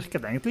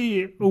virket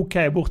egentlig ok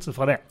bortsett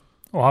fra det.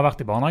 Og har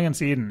vært i barnehagen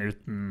siden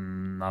uten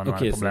noen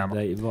problemer.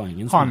 Det var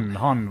ingen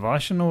han var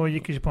ikke noe,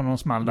 gikk ikke på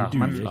noen smell der,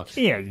 men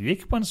jeg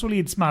gikk på en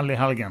solid smell i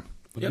helgen.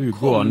 Du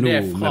går nå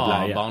med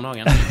bleie.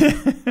 Barnehagen?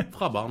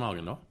 Fra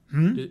barnehagen da?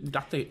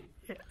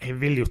 Jeg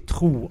vil jo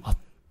tro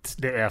at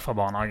det er fra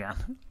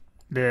barnehagen.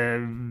 Det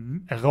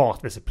er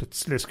rart hvis jeg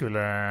plutselig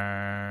skulle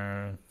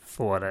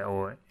få det,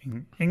 og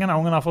ingen av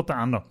ungene har fått det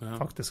enda,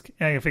 faktisk.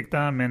 Jeg fikk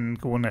det, min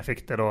kone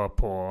fikk det da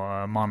på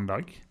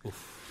mandag.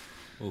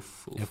 Ja,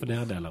 for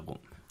det deler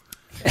rom.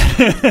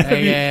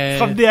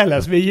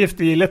 Fremdeles, vi er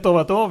gift i litt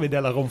over et år, vi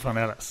deler rom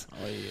fremdeles.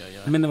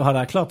 Men har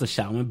dere klart å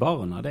skjerme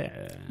barna?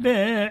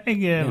 Jeg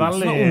er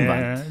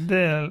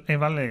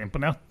veldig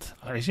imponert.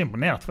 Jeg er ikke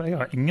imponert, for jeg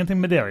har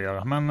ingenting med det å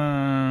gjøre, men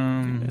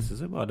det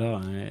synes jeg bare da.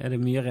 Er det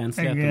mye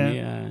renslighet og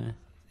mye...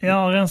 Ja,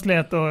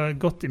 renslighet og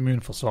godt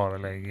immunforsvar,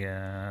 vil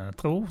jeg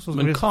tro.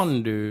 Men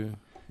kan du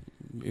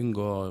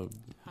unngå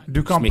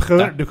du kan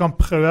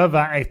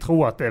prøve, jeg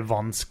tror at det er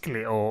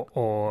vanskelig å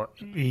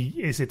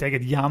i sitt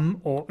eget hjem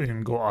å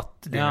unngå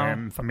at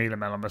dine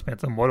familiemedlemmer blir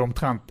smittet. Så må du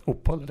omtrent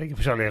oppholde deg i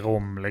forskjellige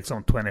rom,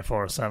 liksom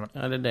 24/7.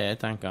 Ja, det er det jeg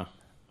tenker.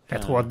 Jeg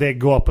tror at det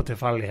går på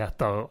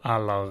tilfeldigheter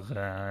eller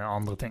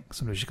andre ting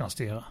som du ikke kan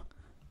styre.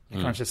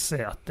 Jeg kan ikke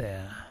se at det...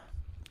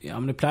 Ja,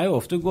 men det pleier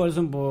jo ofte å gå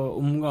liksom på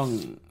omgang...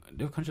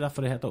 Det er jo kanskje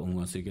derfor det heter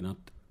omgangssyken,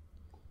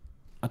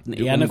 at den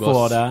ene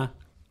får det,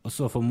 og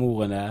så får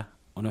moren det,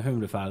 og når hun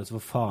blir ferdig, så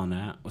får faren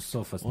det, og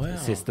så får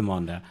siste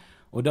mann det.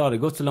 Og da har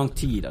det gått så lang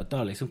tid at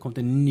da har liksom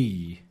kommet en ny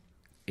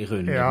i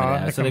runde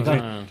med det. Så det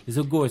kan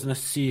liksom gå i sånne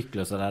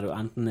sykluser der du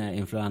enten er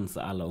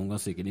influensa eller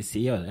omgangssyke. De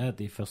sier jo det at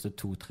de første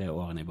 2-3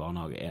 årene i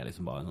barnehage er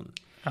liksom bare sånn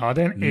ja,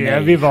 det er en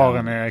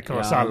evigvarende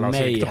karusell av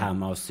sykdom.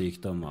 Av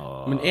sykdom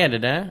Men er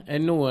det det?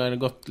 Nå er det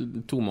gått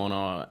 2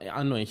 måneder.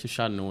 Ennå ikke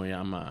skjedd noe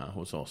hjemme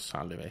hos oss,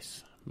 heldigvis.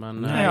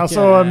 Men, nei,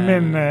 altså,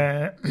 min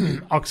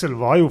Aksel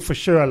var jo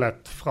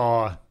forkjølet fra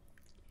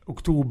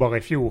oktober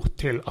i fjor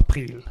til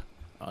april.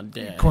 Ja,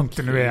 det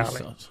kontinuerlig.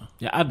 Altså.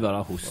 Ja, Edvard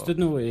har hostet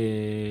nå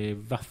i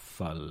hvert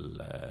fall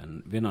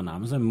begynner å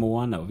nærme seg en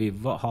måned, og vi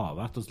har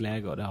vært hos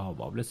lege, og det har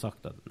bare blitt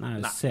sagt at nei,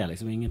 vi ser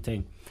liksom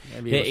ingenting.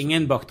 Det er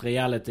ingen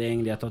bakterielle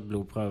ting, de har tatt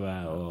blodprøve,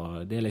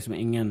 og det er liksom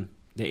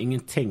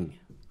ingenting,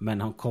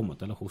 men han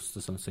kommer til å hoste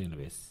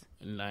sannsynligvis.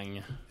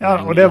 Lenge. Ja,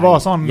 og det var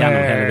sånn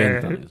gjennom hele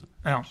vinteren, liksom.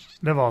 Ja,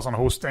 det var sånn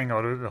hosting, og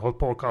du holdt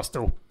på å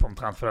kaste opp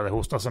omtrent fordi det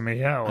hoster så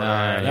mye. Og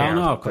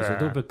han har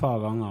kastet opp et par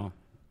ganger,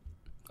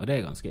 og det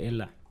er ganske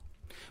ille.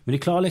 Men de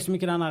klarer liksom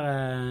ikke den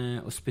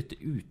der å spytte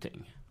ut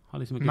ting.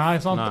 Liksom ikke, nei,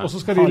 sant? Og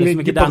så skal de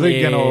liksom ligge på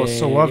ryggen og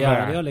sove. Ja,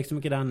 de har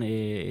liksom ikke den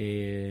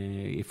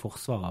i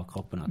forsvaret av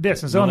kroppen. Det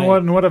synes jeg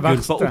var noe av det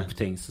verste. Gulper opp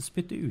ting, så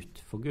spytte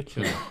ut, for Guds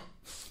skyld.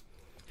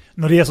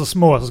 Når de er så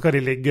små, så skal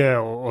de ligge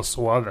og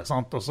sove,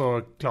 sant? Og så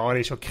klarer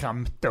de ikke å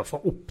kremte og få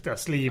opp det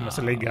slimet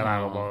som ligger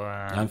der. Og bare,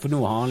 ja, for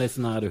nå har han litt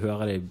sånn her, du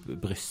hører det i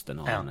brystet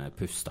når han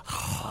puster.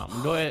 Ja,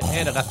 men da er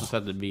det rett og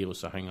slett et virus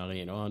som henger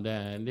i. Det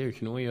er jo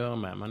ikke noe å gjøre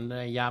med, men det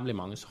er jævlig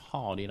mange som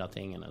har de der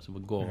tingene som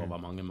går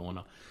over mange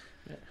måneder.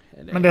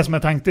 Men det som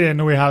jeg tenkte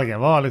nå i helgen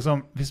var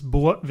liksom, hvis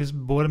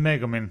både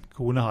meg og min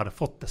kone hadde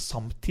fått det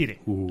samtidig,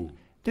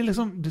 det er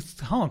liksom, det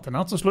har en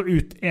tendens å slå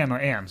ut en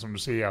og en, som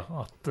du sier,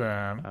 at...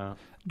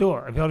 Da,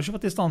 vi hadde ikke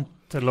vært i stand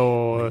til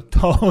å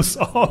ta oss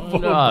av.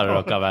 Da har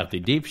dere vært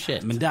i deep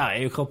shit. Men der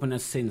er jo kroppen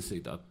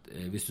sinnssykt at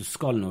hvis du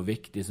skal noe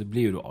viktig, så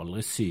blir du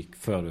aldri syk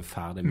før du er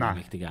ferdig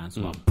med viktige greier.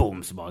 Så bare boom,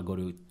 så bare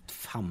går du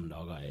 5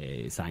 dager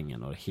i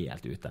sengen og er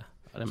helt ute.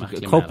 Ja,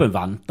 kroppen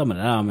venter med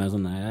det der med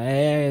sånn han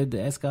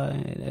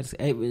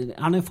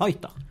er en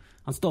fighter.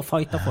 Han står og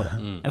fighter for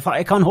det.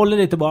 Jeg kan holde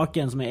det tilbake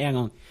igjen som en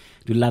gang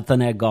du letter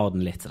ned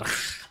garden litt.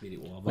 Så blir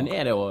de over. Men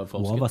det jo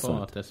forsket på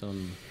at det,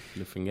 sånn,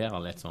 det fungerer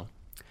litt sånn?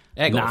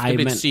 Jeg har ofte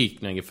blitt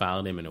syk når jeg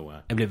ferdig med noe.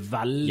 Jeg blir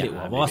veldig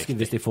overrasket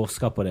hvis de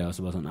forsker på det, og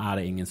så bare sånn,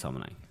 det ingen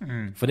sammenheng.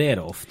 For det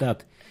det ofte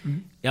at,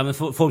 ja, men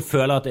folk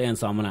føler at det en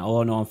sammenheng.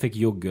 Når han fikk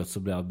yoghurt,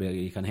 så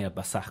gikk han helt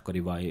berserk, og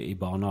de var i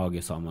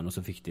barnehage sammen, og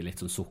så fikk de litt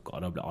sånn sukker,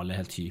 og da ble alle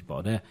helt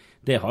typer.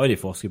 Det har jo de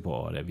forsket på,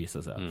 og det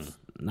viser seg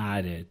at nei,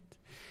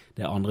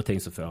 det andre ting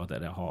som fører til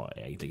det. Det har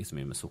egentlig ikke så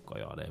mye med sukker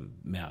å gjøre.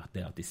 Det mer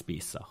det at de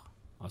spiser.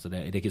 Altså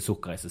det ikke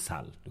sukker i seg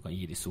selv. Du kan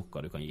gi dem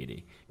sukker, du kan gi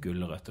dem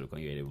gulrøtter, du kan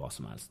gi dem hva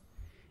som helst.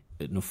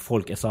 Når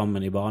folk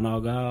sammen i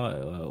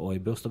barnehager og i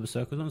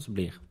bursdagsbesøk og sånn, så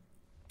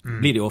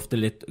blir de ofte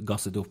litt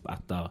gasset opp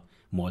etter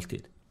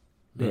måltid.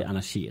 Det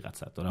energi, rett og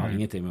slett, og det har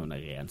ingenting med om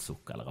det ren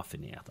sukker eller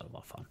raffinert, eller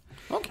hva faen.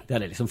 Okay. Det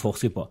det liksom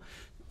forsket på.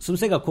 Som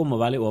sikkert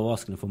kommer veldig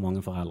overraskende for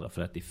mange foreldre,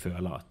 fordi at de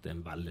føler at det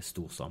en veldig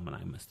stor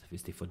sammenheng.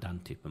 Hvis de får den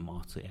type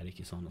mat, så det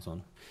ikke sånn og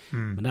sånn.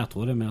 Men der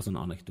tror jeg det mer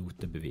sånn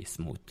anekdotebevis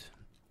mot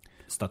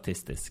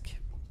statistisk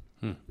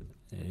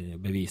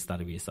bevis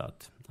der det viser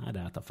at nei,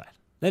 det tar feil.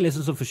 Det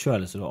liksom sånn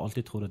forkjølelse, du har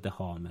alltid trodd at det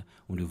har med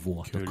om du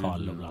våt og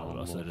kald og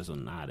bla, så det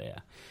sånn, nei,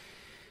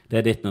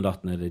 det ditten og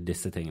datten, det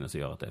disse tingene som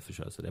gjør at det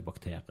forkjølelse, det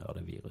bakterier og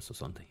det virus og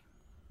sånne ting.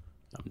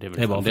 Ja, det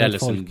vel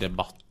en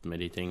debatt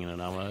med de tingene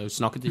der.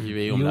 Snakket ikke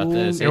vi om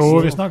dette sist?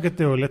 Jo, vi snakket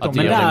jo litt om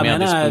det.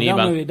 Men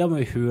da må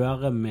vi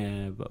høre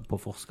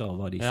på forskere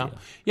hva de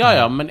sier.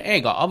 Ja, men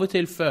jeg har av og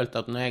til følt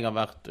at når jeg har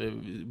vært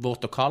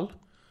våt og kald,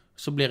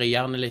 så blir jeg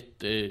gjerne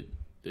litt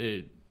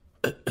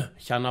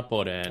kjenner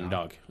på det en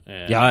dag.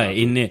 Ja,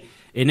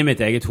 inni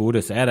mitt eget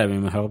hode så det, vi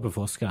må høre på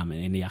forskere,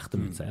 men inni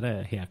hjertet mitt så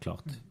det helt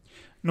klart.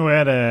 Nå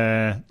det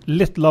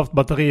litt lavt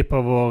batteri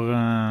på vår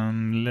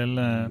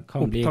lille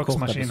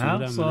opptaksmaskin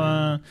her, så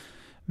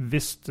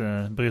hvis det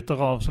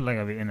bryter av, så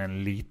legger vi inn en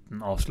liten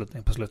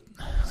avslutning på slutten.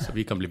 Så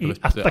vi kan bli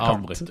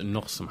avbrutt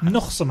når som helst.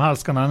 Når som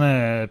helst kan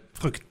denne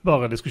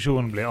fruktbare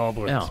diskusjonen bli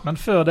avbrutt. Ja. Men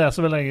før det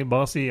så vil jeg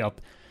bare si at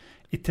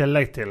i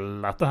tillegg til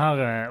dette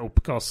her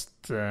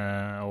oppkast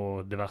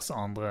og diverse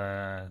andre,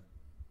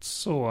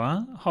 så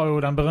har jo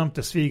den berømte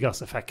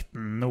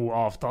svigerseffekten nå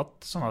avtatt,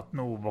 sånn at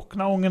nå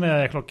våkner ungene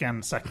klokken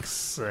 6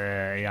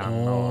 igjen.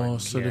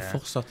 Så det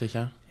fortsatte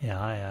ikke?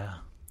 Ja.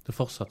 Det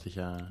fortsatte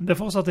ikke? Det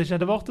fortsatte ikke.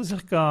 Det varte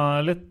cirka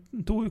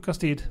 2 ukers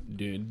tid.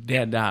 Du,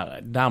 det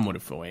der må du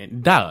få inn.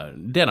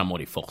 Det der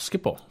må de forske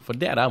på, for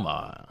det der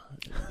var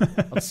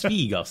at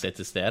svigers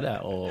til stede,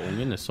 og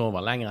ungene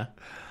sover lengre.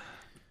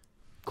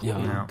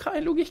 Hva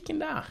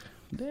logikken der?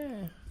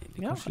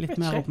 Kanskje litt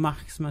mer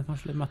oppmerksomhet,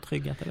 kanskje litt mer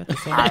trygghet, jeg vet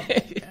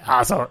ikke.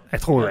 Altså, jeg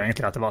tror jo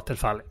egentlig at det var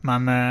tilfeldig,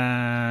 men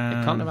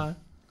det kan det være.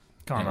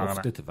 Det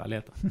ofte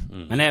tilfeldigheter.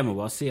 Men jeg må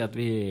bare si at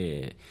vi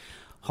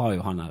har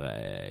jo han der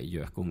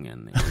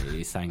gjøkungen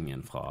i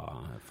sengen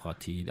fra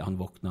tid. Han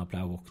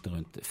pleier å våkne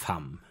rundt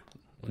 5.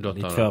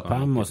 Litt før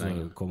 5, og så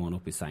kommer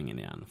han opp i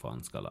sengen igjen, for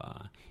han skal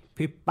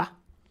puppa.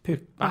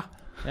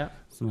 Ja.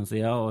 Som han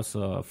sier, og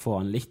så får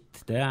han litt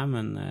det,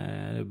 men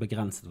det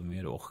begrenset hvor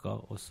mye du orker,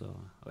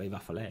 og i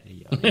hvert fall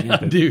jeg gjør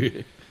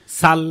ingen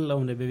selv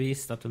om det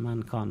bevist at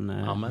menn kan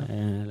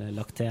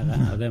laktere,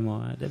 og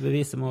det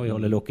beviset må vi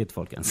holde lukket,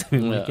 folkens.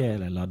 Vi må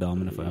ikke la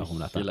damene få høre om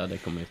dette.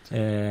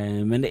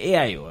 Men det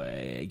jo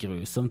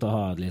grusomt å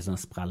ha et litt sånn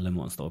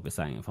sprellemonster oppe i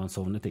sengen, for han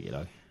sovnet ikke i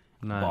dag.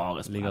 Nei, bare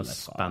ligger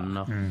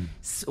spenner.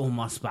 Om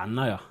han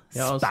spenner,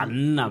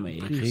 spenner meg i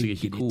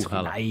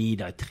ryggen, i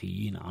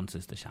trynet, han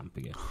synes det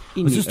kjempegøy.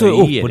 Og så står jeg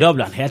opp, og da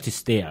ble han helt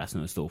hysterisk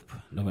når jeg stod opp.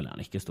 Da ville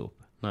han ikke stå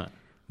opp. Nei.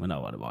 Men da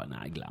var det bare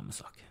en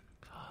glemmesak.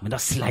 Men da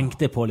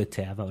slengte jeg på litt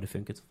TV, og det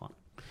funket så faen.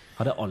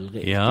 Hadde aldri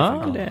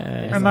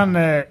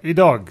Men i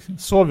dag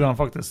sov han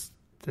faktisk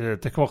til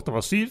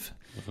 7:15,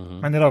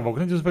 men i dag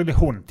våknet jo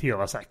selvfølgelig hun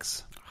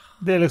 5:10.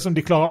 Det liksom,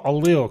 de klarer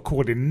aldri å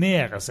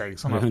koordinere seg,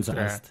 sånn at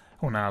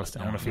hun eldst,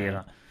 hun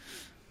 4.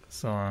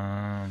 Så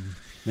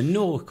Men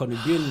når kan du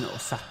begynne å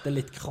sette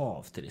litt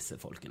krav til disse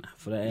folkene?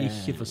 For det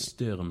ikke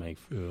forstyrre meg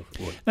før.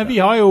 Nei, vi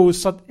har jo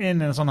satt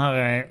inn en sånn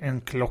her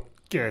en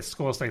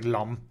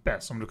klokke/lampe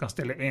som du kan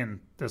stille inn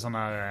til sånn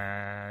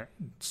her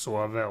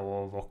sove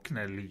og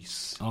våkne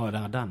lys.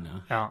 Det den,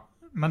 ja.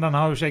 Men den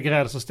har jo ikke jeg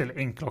greid å stille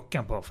inn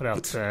klokken på, fordi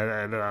at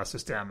det der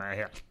systemet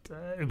helt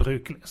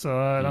ubrukelig. Så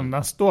den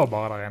står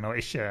bare der inne og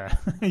ikke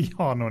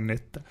har noen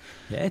nytte.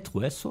 Jeg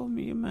tror jeg så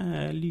mye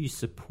med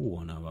lyset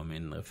på når jeg var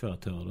mindre, før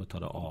jeg tørde å ta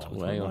det av.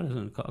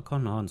 Jeg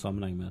kan ha en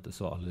sammenheng med at jeg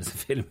så alle disse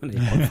filmene i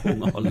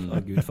alle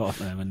av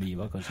Gudfaren da jeg var 9,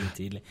 var kanskje litt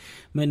tidlig.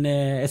 Men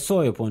jeg så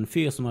jo på en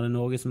fyr som hadde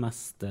Norges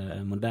mest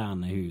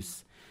moderne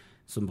hus,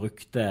 som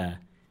brukte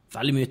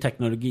veldig mye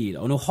teknologi.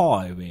 Og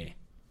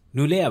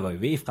nå lever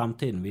vi i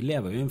fremtiden. Vi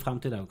lever jo i en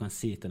fremtid der vi kan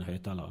si til en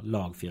høyttaler,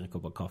 lag 4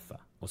 kopper kaffe,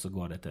 og så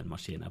går det til en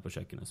maskin her på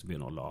kjøkkenet, så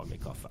begynner å lage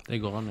kaffe. Det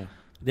går an, ja.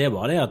 Det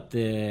bare det at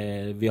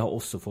vi har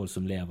også folk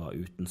som lever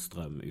uten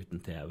strøm, uten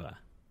TV,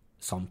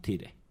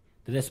 samtidig.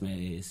 Det det som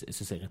jeg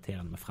synes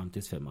irriterende med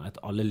fremtidsfilmer, at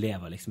alle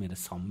lever liksom i det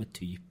samme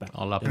type.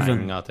 Alle har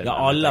penger til det. Ja,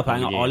 alle har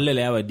penger, alle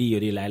lever i de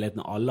og de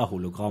leilighetene, alle har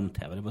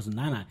hologram-TV. Det er bare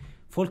sånn, nei,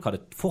 folk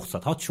hadde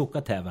fortsatt hatt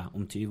tjukka-TV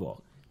om 20 år.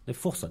 Det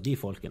fortsatt de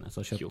folkene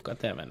som har kjøpt.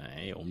 Tjukka-TV-en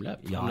i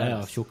omløp.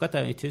 Ja,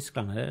 Tjukka-TV i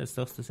Tyskland, det det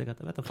største sikkert,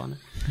 jeg vet da faen.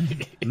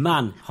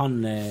 Men han,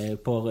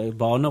 på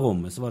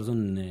barnerommet så var det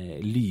sånn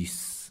lys,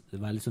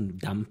 veldig sånn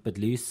dempet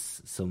lys,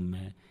 som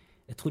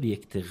jeg tror de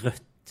gikk til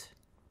rødt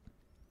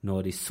når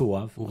de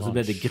sov, og så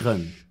ble det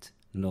grønt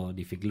når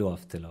de fikk lov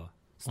til å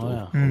stå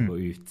opp og gå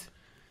ut.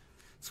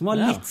 Som var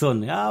litt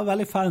sånn,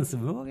 veldig fancy,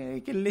 men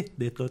ikke litt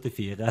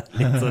 1984.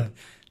 Litt sånn,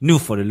 nå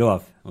får du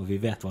lov, og vi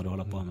vet hva du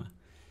holder på med.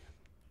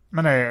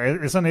 Men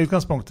i sånn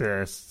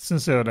utgangspunktet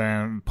synes jeg jo det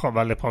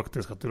veldig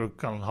praktisk at du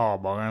kan ha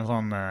bare en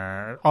sånn...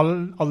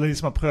 Alle de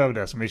som har prøvd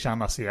det, som vi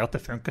kjenner, sier at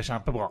det funker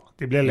kjempebra.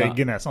 De blir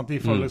liggende, sant? De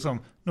får liksom...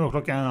 Nå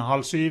klokken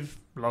 6:30,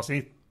 la oss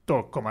si,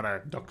 da kommer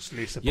det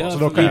dagslyset på, så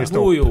da kan de stå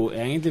opp. Vi bor jo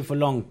egentlig for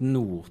langt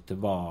nord til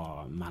hva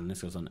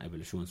mennesker sånn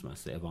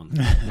evolusjonsmessig er vant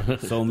til.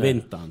 Så om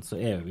vinteren så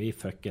er vi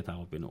fucket her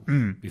oppe i nord.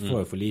 Vi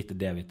får jo for lite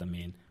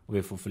D-vitamin, og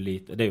vi får for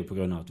lite, det er jo på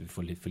grunn av at vi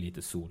får for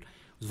lite sol.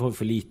 Og så får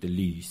vi for lite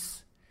lys,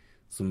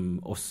 som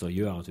også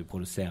gjør at vi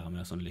produserer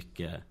mer sånn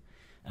lykke,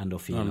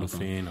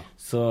 endorfiner.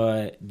 Så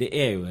det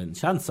er jo en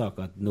kjent sak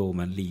at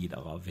nordmenn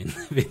lider av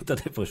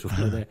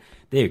vinterdepresjon.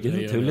 Det er jo ikke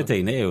en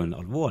tulleting, det er jo en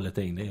alvorlig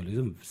ting. Det er jo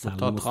liksom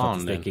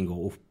selvmordsstatistikken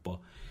går opp.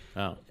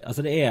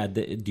 Altså det er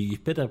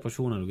dype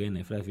depresjoner du går inn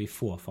i, fordi vi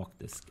får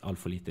faktisk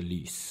alt for lite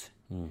lys.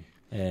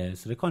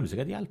 Så det kan jo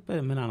sikkert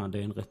hjelpe med denne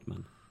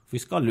døgnrytmen. For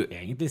vi skal jo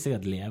egentlig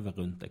sikkert leve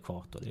rundt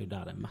ekvator, det er jo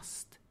der det er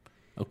mest.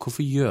 Og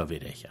hvorfor gjør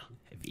vi det ikke?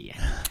 Jeg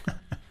vet.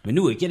 Men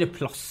nå er ikke det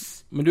plass.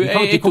 Men du,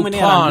 jeg tok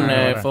tran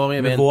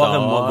forrige vinter. Med våre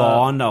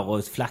vaner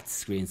og flat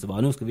screens og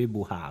bare, nå skal vi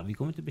bo her. Vi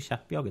kommer til å bli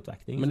kjeppjaget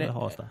vekk. Men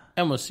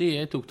jeg må si,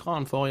 jeg tok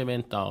tran forrige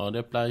vinter, og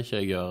det pleier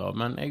ikke jeg å gjøre.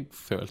 Men jeg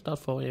følte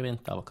at forrige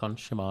vinter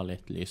kanskje var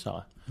litt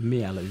lysere.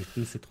 Med eller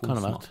uten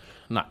sitronsmak?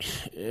 Nei.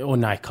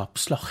 Nei,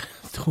 kapsler.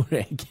 Tror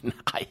jeg.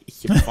 Nei,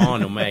 ikke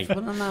faen om meg.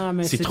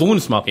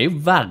 Sitronsmak er jo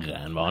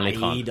verre enn vanlig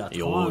tran. Nei, da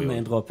tran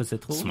med en dråpe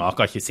sitron.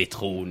 Smaker ikke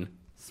sitron.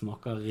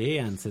 Smaker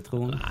ren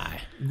sitron? Nei.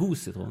 God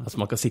sitron? Det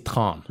smaker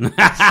sitran.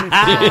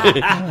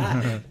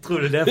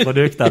 Tror du det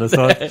produktet det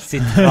så?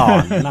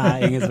 Sitran? Nei,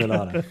 ingen vil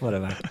ha det. Få det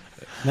vekk.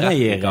 Men jeg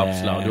gir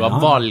kapsler. Du har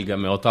valget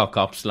med å ta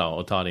kapsler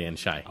og ta det i en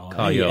skje.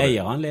 Hva gjør du? Jeg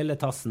gir han lille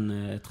tassen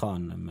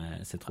tran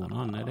med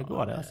sitron. Det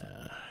går det, altså.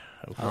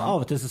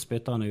 Av og til så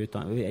spytter han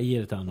ut. Jeg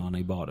gir det til han når han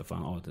er i badet,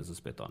 for av og til så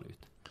spytter han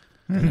ut.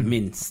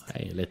 Minst.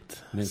 Jeg er litt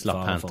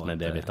slapphendt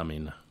med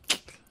D-vitaminet.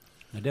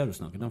 Det har du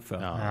snakket om før.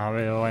 Ja,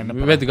 vi var inne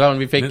på det. Vet du hva,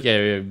 vi fikk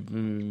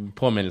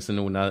påminnelse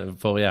nå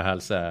forrige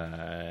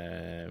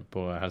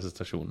på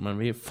helsestasjonen, men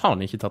vi har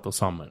faen ikke tatt oss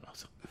sammen,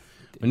 altså.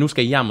 Men nå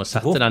skal jeg hjem og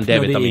sette den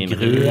D-vitaminen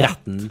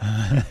rett.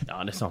 Ja,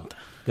 det er sant.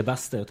 Det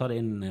beste er å ta det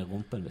inn i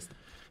rumpen, hvis det.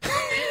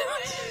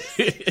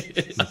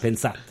 Med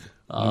pinsett.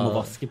 Du må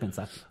vaske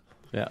pinsett.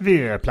 Ja. Vi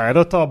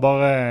pleide å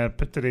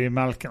putte det i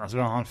melken, altså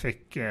han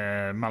fikk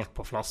melk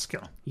på flaske.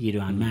 Gir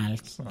du han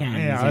melk?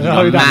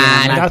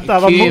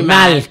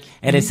 Melk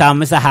er det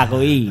samme som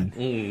heroin.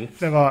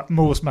 Det var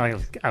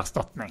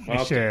morsmelkerstatning,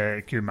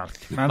 ikke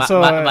kumelk. Men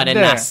var det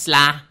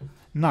Nestle?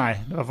 Nei,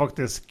 det var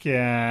faktisk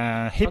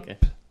Hipp.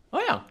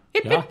 Ja,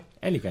 Hipp. Ja,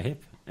 jeg liker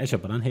Hipp. Jeg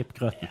kjøper den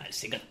Hipp-grøten. Ja,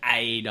 sikkert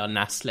eid av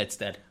Nestle et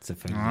sted.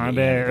 Selvfølgelig. Ja,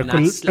 det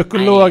er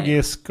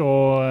økologisk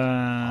og...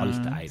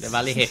 Alt er eid. Det er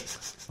veldig hipp.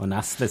 Og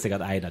Nestle er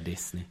sikkert eid av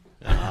Disney.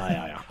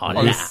 Ja.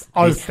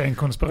 Alt er en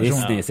konspirasjon.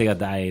 Disney er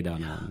sikkert eid av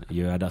noen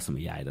jøder som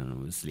er eid av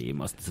noen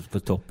muslimer.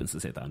 På toppen så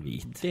sitter han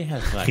hvit. Det er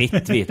helt korrekt.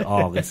 Kritthvit,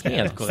 arisk.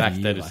 Helt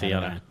korrekt det du sier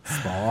det.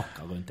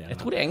 Spaker rundt det.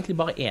 Jeg tror det er egentlig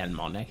bare én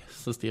mann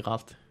som styrer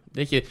alt.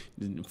 Det er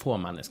ikke få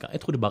mennesker.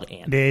 Jeg tror det er bare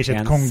én. Det er ikke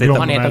et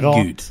konglomerat. Han heter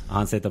Gud.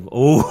 Han sitter på...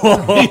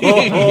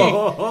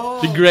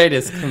 The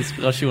greatest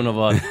konspirasjon of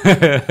all.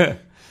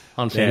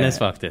 Han finnes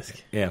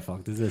faktisk. Det er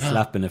faktisk et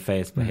slap in the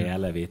face på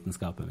hele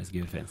vitenskapen hvis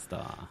Gud finnes. Da.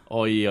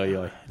 Oi.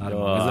 Da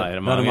er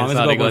det mange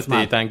som hadde gått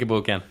i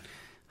tenkeboken.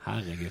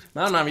 Herregud.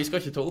 Nei, vi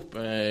skal ikke ta opp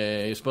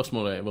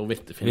spørsmålet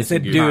hvorvidt det finnes Gud.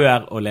 Hvis jeg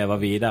dør og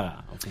lever videre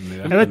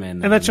jeg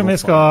vet ikke om vi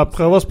skal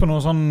prøve oss på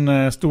noen sånne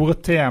store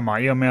tema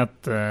i og med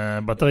at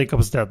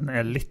batterikapasiteten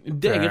er litt...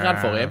 Det jeg er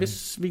redd for hvis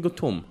vi går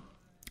tom.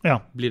 Ja.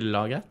 Blir det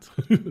lagret?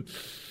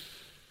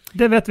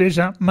 Det vet vi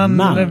ikke, men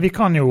vi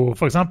kan jo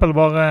for eksempel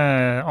bare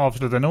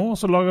avslutte nå,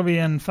 så lager vi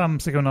en 5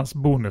 sekunders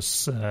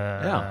bonus.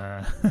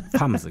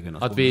 5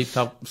 sekunders at vi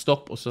tar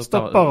stopp, og så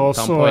stopper, og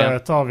så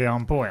tar vi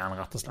han på igjen,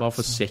 rett og slett. Bare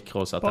for å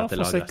sikre oss at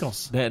dette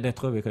lagres. Det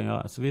tror jeg vi kan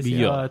gjøre. Så vi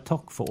sier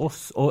takk for oss,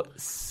 og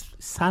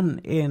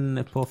send inn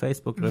på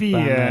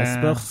Facebook-gruppen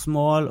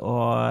spørsmål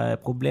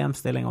og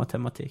problemstillinger og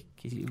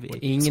tematikk.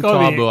 Ingen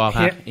tabuer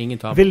her.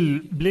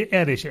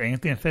 Er det ikke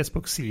egentlig en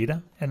Facebook-side?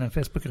 Er det en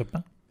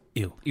Facebook-gruppe?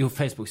 Jo,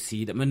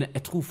 Facebook-side, men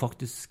jeg tror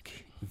faktisk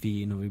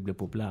når vi blir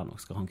populære nok,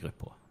 skal ha en gruppe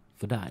på.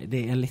 For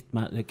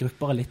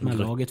grupper er litt mer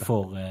laget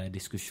for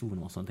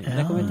diskusjoner og sånne ting.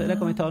 Det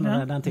kan vi ta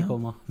når den tid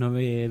kommer, når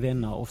vi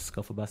vinner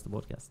Oscar for beste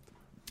podcast.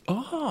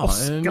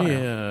 Oscar,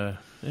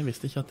 jeg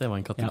visste ikke at det var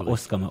en kategori. Ja,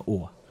 Oscar med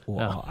Å.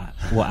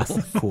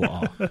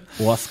 Åskara.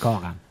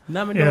 Åskaren.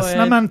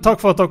 Men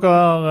takk for at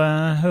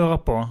dere hører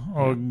på,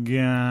 og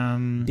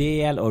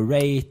del og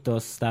rate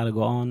oss der det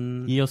går an.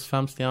 Gi oss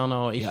 5 stjerner,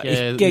 og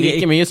ikke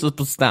like mye som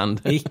på stand.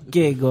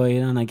 Ikke gå i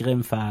denne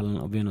grimfellen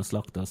og begynne å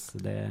slakte oss.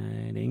 Det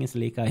er ingen som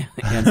liker 1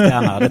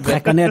 stjerner. Det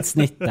trekker ned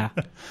snittet.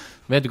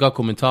 Vet du hva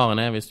kommentaren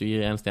er hvis du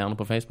gir 1 stjerne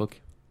på Facebook?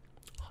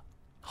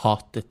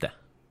 Hatet det.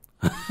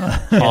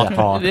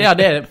 Ja,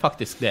 det er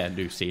faktisk det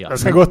du sier. Det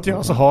skal godt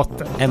gjøre, så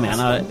hate. Jeg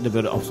mener, det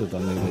burde absolutt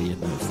ha mulig å gi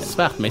et 0 stjerner.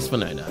 Svært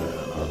misfornøyde.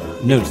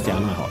 0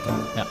 stjerner hater.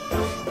 Ja.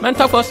 Men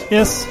takk for oss.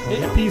 Yes,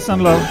 peace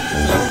and love.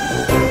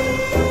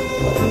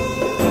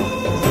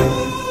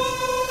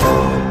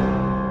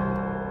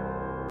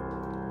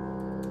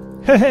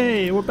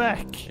 Hey, we're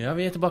back. Ja,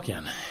 vi er tilbake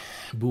igjen.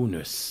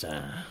 Bonus,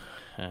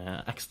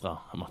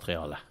 ekstra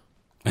materiale.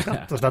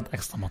 Rett og slett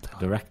ekstra materiale.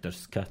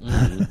 Director's cut.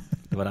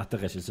 Det var dette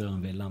regissøren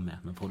ville med,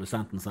 men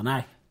produsenten sa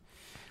nei.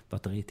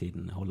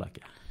 Batteritiden holder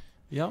ikke.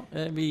 Ja,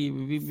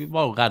 vi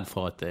var jo redd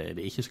for at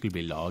det ikke skulle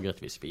bli lagret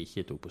hvis vi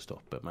ikke tok på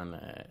stoppet, men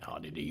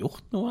hadde de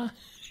gjort noe?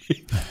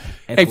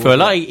 Jeg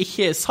føler jeg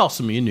ikke sa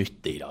så mye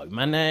nytt i dag,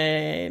 men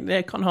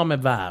det kan ha med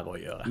vær å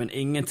gjøre. Men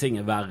ingenting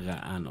er verre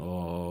enn å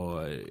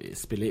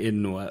spille inn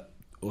noe,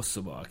 og så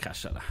bare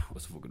krasjer det, og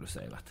så får ikke du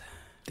se, vet du.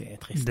 Det er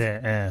trist.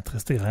 Det er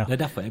triste greier. Det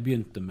er derfor jeg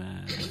begynte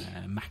med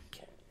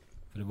Mac,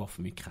 for det var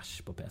for mye krasj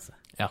på PC.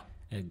 Ja.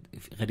 Jeg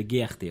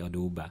redigerte i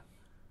Adobe,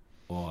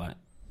 og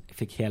jeg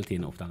fikk hele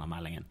tiden opp denne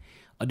meldingen.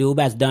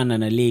 Adobe has done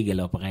an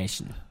illegal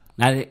operation.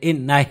 Nei,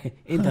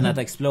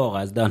 Internet Explorer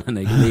has done an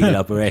illegal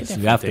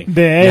operation. We have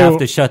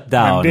to shut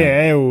down. Men det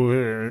er jo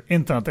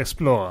Internet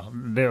Explorer.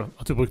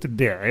 At du brukte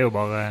det er jo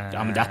bare...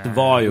 Ja, men dette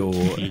var jo...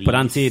 På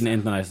den tiden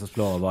Internet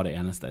Explorer var det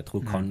eneste. Jeg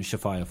tror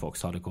kanskje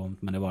Firefox hadde kommet,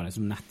 men det var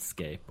liksom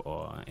Netscape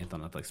og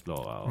Internet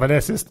Explorer. Var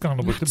det sist gang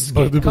du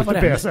brukte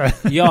PC?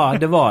 Ja,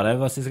 det var det.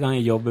 Det var siste gang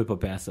jeg jobbet på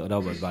PC, og da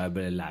ble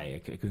jeg lei.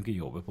 Jeg kunne ikke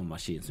jobbe på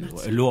maskin som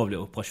gjorde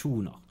ulovlige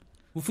operasjoner.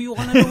 Hvorfor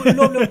gjorde han en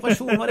ulovlig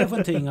operasjon? Hva er det for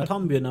en ting? At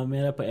han begynner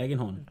med det på egen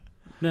hånd?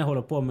 Når jeg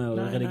holder på med å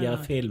redigere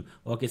film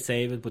og har ikke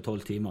savet på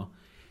 12 timer.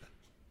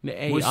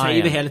 Må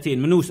save hele tiden,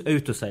 men nå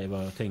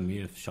autosaver ting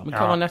mye kjapt. Men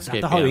hva var Netscape?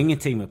 Dette har jo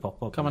ingenting med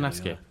pappa på. Hva var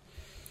Netscape?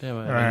 Det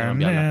var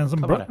en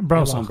sånn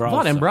browser.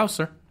 Var det en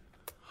browser?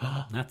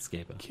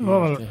 Netscape. Det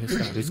var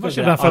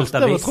ikke den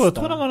første. Jeg tror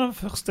det var den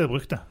første jeg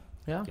brukte.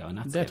 Ja,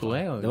 det tror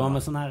jeg også. Det var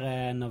med sånn her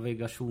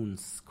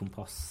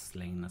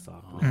navigasjonskompass-lignende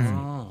saker.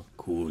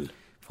 Cool.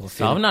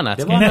 Savner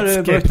Netscape. Det var når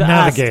du brukte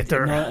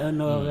Navigator.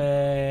 Når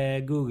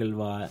Google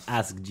var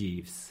Ask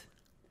Jeeves.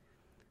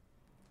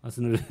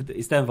 Altså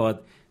i stedet for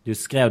at du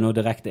skrev noe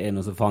direkte inn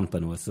og så fant du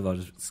noe, så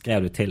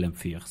skrev du til en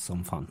fyr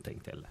som fant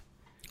ting til det.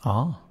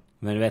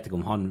 Men jeg vet ikke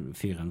om han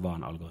fyren var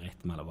en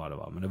algoritme eller hva det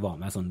var, men det var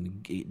mer sånn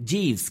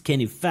Jeeves,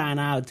 can you find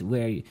out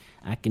where I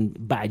can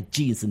buy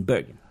jeans and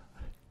Bergen?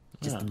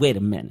 Just wait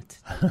a minute.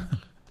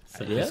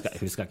 Jeg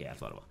husker ikke helt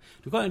hva det var.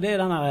 Det er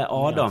denne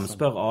Adam,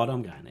 spør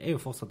Adam-greiene, er jo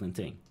fortsatt en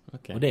ting.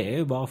 Okay. Og det er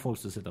jo bare folk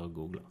som sitter og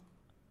googler.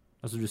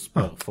 Altså du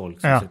spør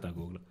folk som sitter og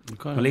googler. Du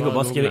kan like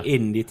bare skrive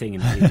inn de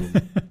tingene i Google.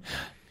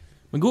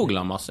 Men Google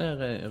har masse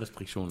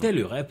restriksjoner. Det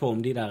lurer jeg på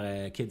om de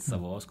der kidsa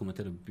våre kommer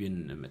til å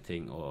begynne med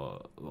ting og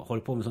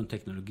holde på med sånn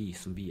teknologi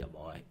som vi har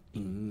bare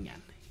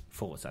ingen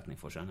forutsetning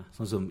for å skjønne.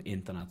 Sånn som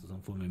internett og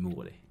sånn for min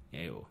mor og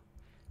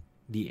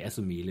de er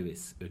så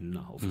milevis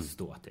unna å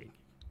forstå ting.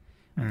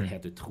 Det er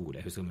helt utrolig.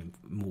 Jeg husker min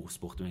mor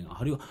spurte meg en gang,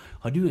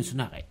 har du en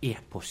sånn her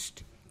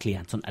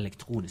e-post-klient, sånn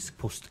elektronisk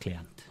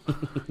postklient?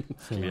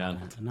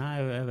 Nei,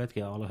 jeg vet ikke,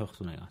 jeg har aldri hørt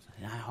sånn en gang.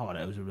 Jeg har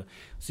det.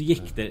 Så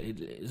gikk det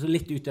så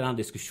litt ut i den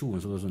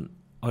diskusjonen, så var det sånn,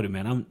 du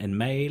mener en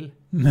mail?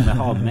 Om jeg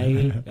har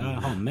mail? Ja,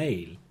 jeg har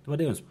mail. Det var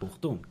det hun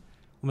spurte om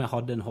jeg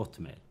hadde en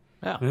hotmail.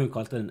 Men hun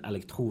kalte det en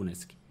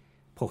elektronisk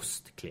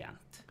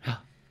postklient.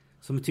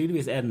 Som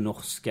tydeligvis er den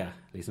norske,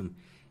 liksom,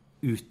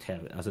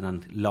 altså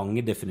den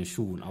lange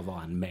definisjonen av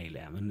hva en mail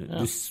er. Men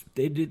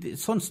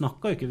sånn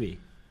snakker jo ikke vi.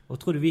 Og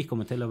tror du vi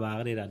kommer til å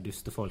være de der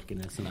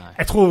dustefolkene?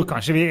 Jeg tror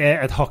kanskje vi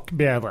er et hakk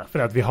bedre,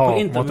 fordi at vi har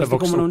måttet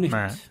vokse opp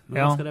med... Men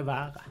hva skal det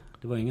være?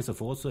 Det var ingen som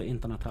forutså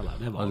internett heller.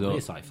 Det var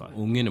aldri sci-fi.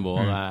 Ungene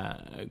våre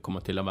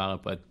kommer til å være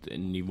på et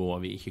nivå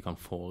vi ikke kan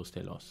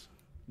forestille oss.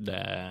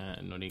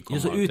 Når de kommer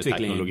til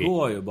utviklingen teknologi.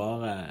 Går jo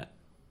bare...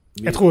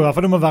 Jeg tror i hvert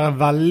fall du må være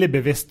veldig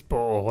bevisst på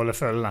å holde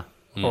følge.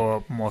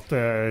 Og på en måte...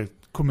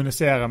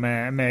 kommunisere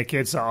med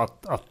kidsa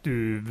at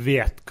du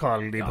vet hva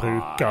de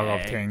bruker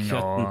av ting. Cut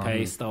and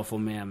paste og få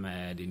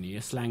med de nye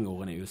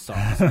slengordene i USA.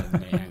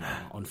 Med en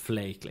gang. On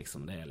flake,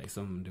 liksom. Det er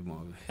liksom, du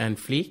må... En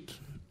flik?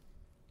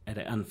 Er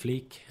det en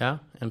flik?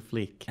 Ja, en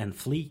flik. En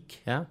flik?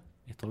 Ja.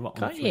 Jeg tror det var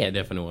hva er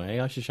det for noe? Jeg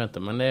har ikke skjønt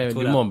det, men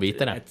du må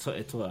vite det.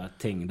 Jeg tror at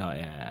ting da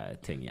er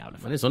ting jævlig.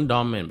 Men det er sånn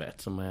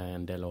dameinnbett som er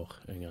en del år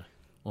yngre.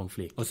 On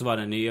flik. Og så var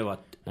det nye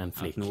at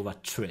noe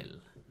var trill.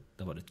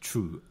 Da var det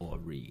true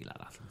or real,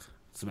 eller noe.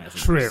 Sånn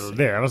trill,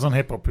 det er vel sånn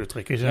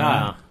hiphop-uttrykk, ikke?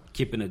 Ja,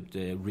 keeping it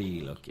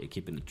real og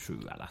keeping it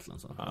true, eller noe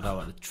sånt. Da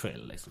var det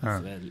trill, liksom.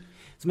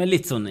 Som er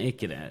litt sånn,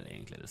 ikke det er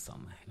egentlig det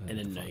samme. Er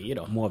det nøye,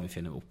 da? Må vi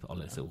finne opp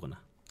alle disse ordene.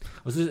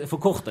 Og så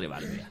forkorter de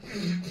veldig mye.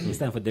 I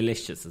stedet for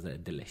delicious, så er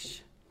det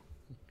delish.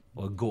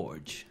 og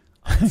gorge.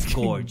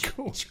 Gorge.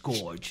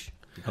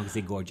 Du kan ikke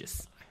si gorgeous.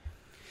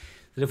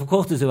 Så det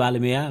forkortes jo veldig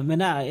mye,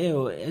 men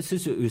jeg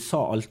synes jo USA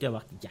alltid har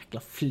vært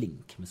jækla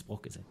flink med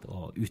språket sitt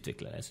og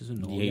utvikle det. Jeg synes jo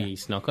Norge... De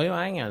snakker jo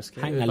engelsk,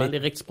 det er jo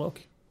veldig rikt språk.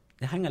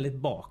 Det henger litt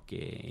bak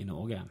i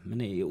Norge,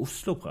 men i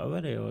Oslo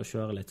prøver de å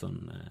kjøre litt sånn...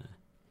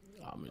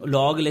 å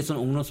lage litt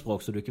sånn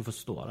ungdomsspråk så du ikke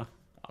forstår det.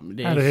 Ja, men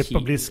det er hipp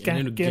å bli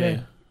skekk?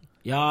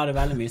 Ja, det er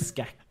veldig mye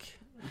skekk.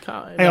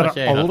 Jeg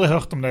hadde aldri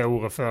hørt om det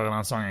ordet før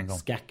den sangen kom.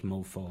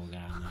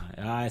 Skekk-mofo-greiene.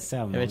 Ja,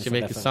 jeg vet ikke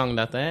hvilken sang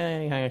dette er.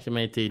 Jeg henger ikke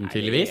med i tiden,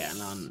 tydeligvis.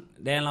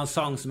 Det er en eller annen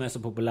sang som er så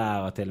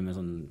populær at til og med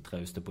sånn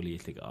trauste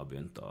politikere har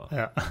begynt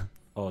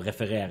å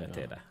referere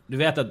til det. Du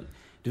vet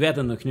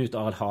at når Knut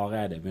Arild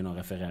Hareide begynner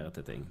å referere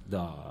til ting,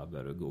 da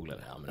bør du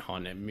google det. Ja, men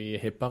han er mye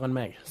hippere enn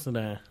meg, så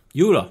det...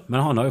 Jo da,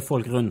 men han har jo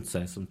folk rundt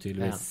seg som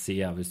tydeligvis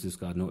sier hvis du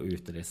skal nå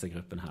ut til disse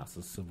gruppene her,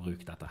 så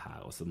bruk dette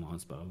her, og så må han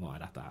spørre hva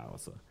er dette her,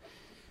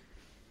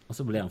 og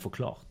så blir han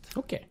forklart.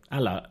 Ok.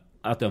 Eller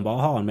at han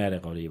bare har en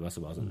medierådgiver,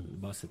 så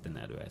bare sitte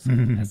ned,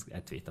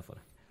 jeg tweeter for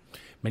det.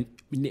 Men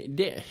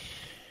det...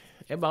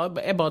 Jeg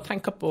bare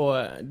tenker på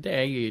det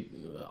jeg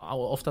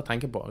ofte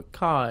tenker på.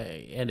 Hva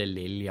er det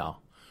Lilja,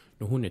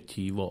 når hun er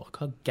 20 år,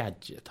 hva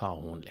gadget har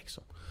hun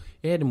liksom?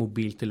 Er det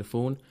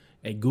mobiltelefon?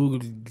 Er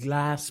Google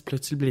Glass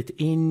plutselig blitt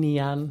inn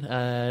igjen?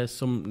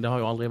 Som det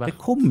har jo aldri vært.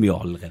 Det kom jo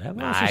aldri det.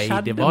 Nei,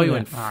 det var jo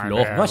en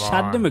flott. Hva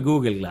skjedde med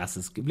Google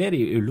Glasses? Ble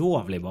de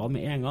ulovlig bare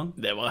med en gang?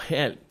 Det var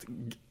helt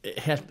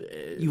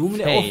jo,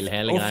 men feil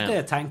hele greia. Ofte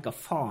jeg tenker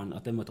faen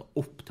at jeg må ta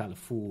opp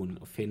telefonen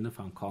og finne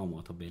frem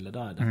kamera og ta bilder.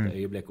 Da er dette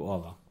øyeblikket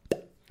over.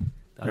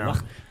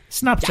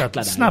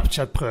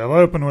 Snapchat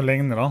prøver jo på noe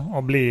lignende da, å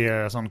bli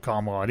sånn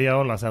kamera. De har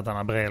jo lansert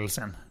denne brillen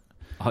sin.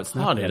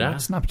 Har de det?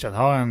 Snapchat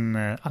har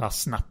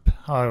Snap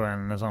har jo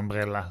en sånn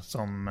brille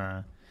som,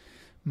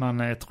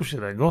 men jeg tror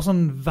ikke det går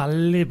sånn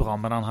veldig bra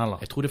med den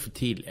heller. Jeg tror det er for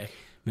tidlig.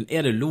 Men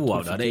er det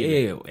lov da? Det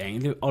er jo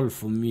egentlig alt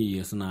for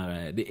mye sånn her,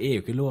 det er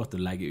jo ikke lov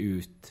til å legge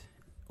ut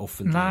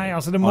offentlig. Nei,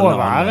 altså det må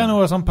være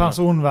noe sånn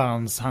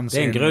personvernshensyn.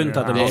 Det er en grunn til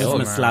at det er mange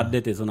som er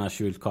sleddet i sånne her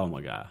skjult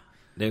kameragreier.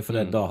 Det er jo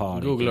fordi da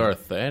har Google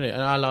Earth,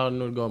 eller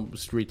når du går på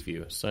Street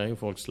View, så er jo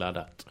folk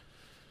sleddet.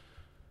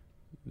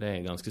 Det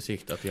er ganske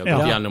sykt at de har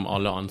gått gjennom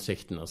alle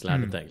ansiktene og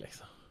sleddet deg,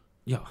 liksom.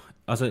 Ja,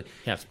 altså...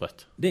 Helt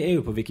sprøtt. Det er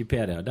jo på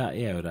Wikipedia, der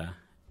er jo det...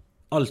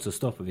 Alt som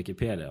står på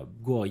Wikipedia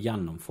går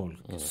gjennom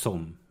folk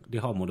som... De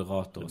har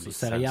moderatorer, så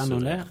ser de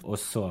gjennom det, og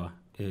så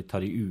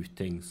tar de ut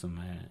ting som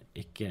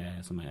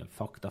er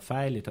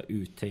faktafeil, de tar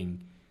ut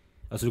ting...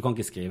 Altså, du kan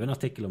ikke skrive en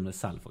artikkel om det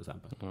selv, for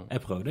eksempel.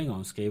 Jeg prøvde en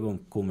gang å skrive om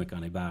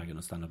komikerne i Bergen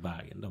og Stand Up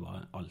Bergen. Da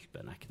var alt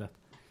benektet.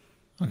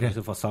 Okay.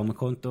 Så fra samme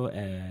konto, og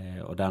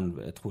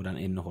jeg tror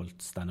den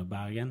inneholdt Stand Up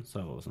Bergen,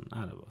 så var det sånn,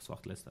 nei, det var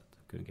svartlistet.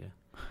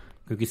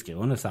 Kunne ikke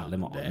skrive om det selv, det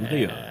må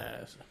andre gjøre.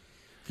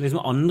 Så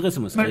liksom andre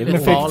som må skrive.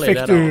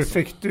 Men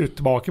fikk du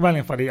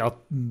tilbakemelding fra de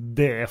at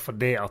det er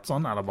fordi at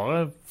sånn, eller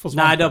bare forsvant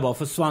det? Nei, det bare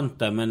forsvant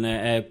det, men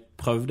jeg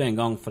prøvde en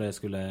gang for jeg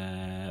skulle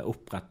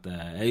opprette,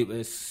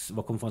 jeg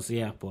var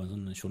konferansier på en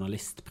sånn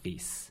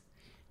journalistpris,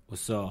 og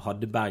så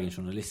hadde Bergen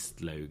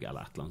Journalistlaug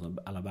eller et eller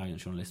annet, eller Bergen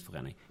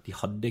Journalistforening, de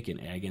hadde ikke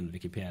en egen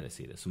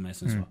Wikipedia-side, som jeg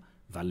synes var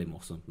veldig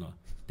morsomt når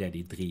det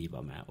de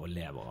driver med og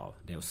lever av,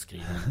 det å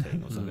skrive om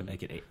ting, og så er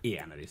ikke det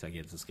en av de som har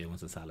gitt å skrive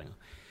om seg selv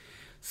lenger.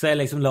 Så jeg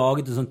liksom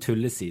laget en sånn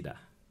tulleside,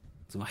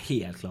 som var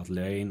helt klart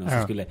løgn, og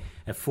så skulle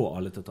jeg få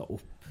alle til å ta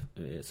opp.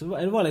 Så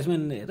det var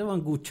liksom det var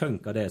en god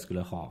chunk av det jeg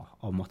skulle ha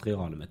av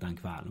materialet mitt den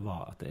kvelden,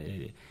 var at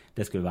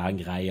det skulle være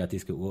en greie at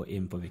de skulle gå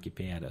inn på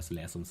Wikipedia og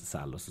lese om seg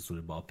selv, og så stod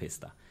det bare piss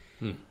der.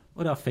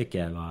 Og da fikk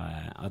jeg,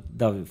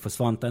 da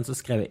forsvant den, så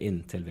skrev jeg inn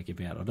til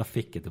Wikipedia, og da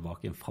fikk jeg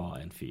tilbake inn fra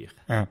en fyr,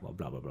 bla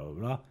bla bla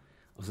bla,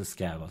 og så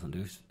skrev jeg bare sånn,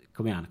 du,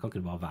 kom igjen, kan ikke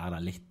du bare være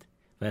der litt?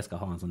 For jeg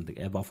skal ha en sånn,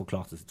 jeg bare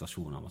forklarte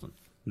situasjonen, han var sånn,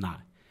 nei.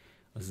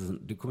 Og så sånn,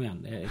 du kom igjen,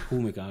 det er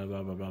komiker,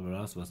 bla bla bla bla,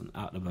 så var det sånn,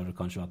 ja, det burde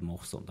kanskje vært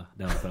morsomt da.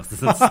 Det var det første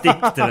sånn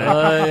stikk til det.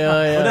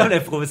 Og da ble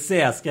jeg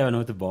provosert, skrev jeg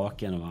noe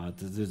tilbake igjen,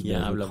 og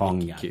jævla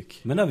kuk.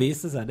 Men da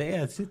viste det seg,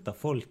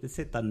 det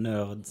sitter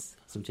nerds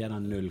som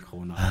tjener 0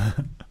 kroner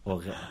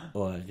og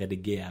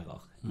redigerer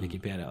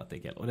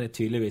Wikipedia-artikkel, og det er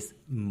tydeligvis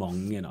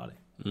mange av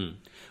dem.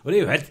 Og det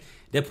er jo helt,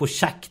 det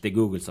prosjektet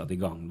Google satt i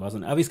gang, bare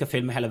sånn, ja, vi skal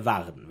filme hele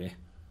verden, vi.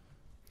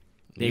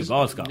 Det er jo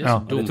galskap.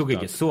 Det tok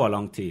ikke så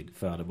lang tid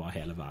før det bare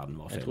hele verden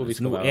var filmet.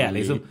 Nå er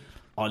liksom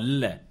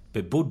alle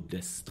bebodde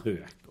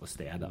strøk og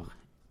steder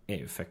er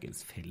jo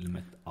fuckings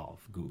filmet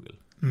av Google.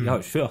 De har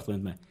jo kjørt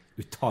rundt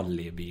med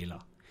utallige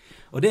biler.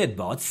 Og det er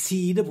bare et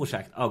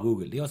sideprosjekt av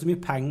Google. De har så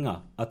mye penger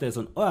at det er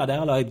sånn, åja,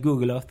 dere har laget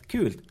Google Earth,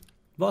 kult.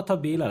 Bare ta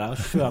biler der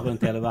og kjør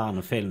rundt hele verden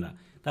og film det.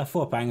 Dere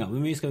får penger.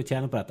 Hvor mye skal vi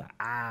tjene på dette?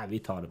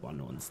 Vi tar det på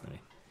annonsene,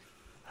 vi.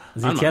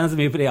 Så de tjener så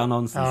mye på de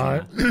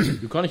annonsene.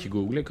 Du kan ikke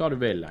google hva du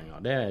vil lenger.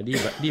 De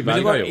velger jo. Men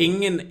det var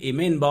ingen i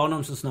min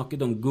barndom som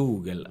snakket om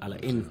Google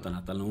eller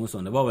internett eller noe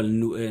sånt. Det var vel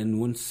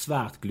noen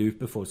svært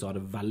glupe folk som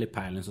hadde veldig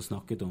peiling som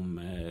snakket om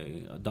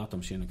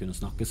datamaskiner kunne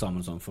snakke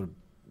sammen sånn, for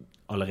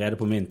allerede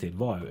på min tid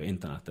var jo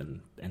internett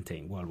en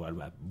ting. World Wide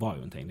Web var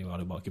jo en ting. De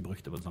hadde bare ikke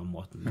brukt det på den samme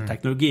måten. Men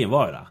teknologien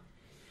var jo der.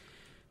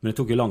 Men det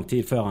tok jo lang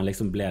tid før han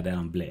liksom ble det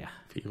han ble.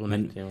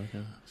 94,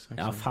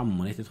 ja,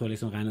 95 tror jeg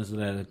liksom regnes som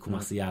det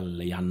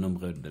kommersielle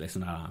gjennombruddet,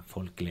 liksom det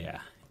folkelige.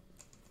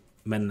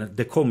 Men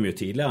det kom jo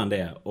tidligere enn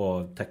det,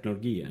 og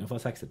teknologien fra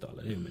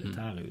 60-tallet, det er jo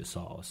militære i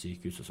USA og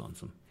sykehus og sånn,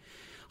 som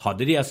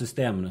hadde de her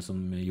systemene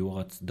som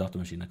gjorde at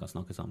datamaskiner kan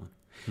snakke sammen.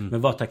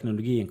 Men hva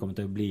teknologien kommer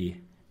til å bli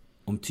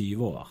om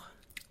 20 år?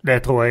 Det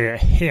tror jeg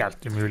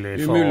helt umulig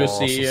for umulig å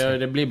si.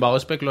 Det blir bare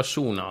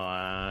spekulasjoner.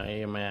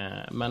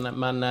 Men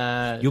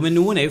jo, men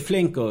noen er jo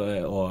flinke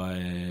å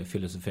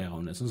filosofere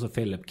om det. Sånn som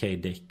Philip K.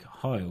 Dick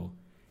har jo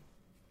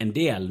en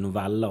del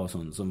noveller og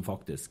sånn som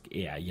faktisk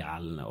er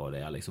gjeldende, og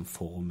det er liksom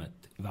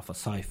formet, i hvert fall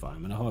sci-fi,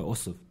 men det har jo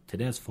også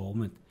til dels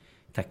formet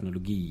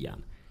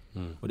teknologien.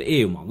 Og det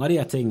er jo mange av de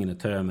her tingene,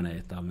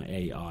 Terminator med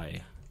AI.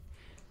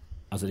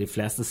 Altså de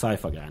fleste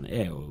sci-fi-greiene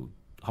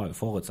har jo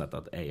forutsett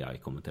at AI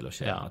kommer til å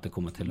skje, at det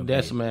kommer til å bli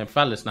som er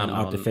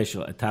fellesnevneren,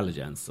 artificial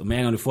intelligence. Og med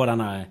en gang du får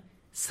denne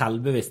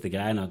selvbevisste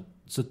greiene,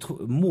 så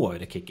må jo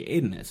det kikke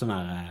inn sånn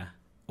her,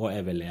 og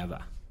jeg vil leve.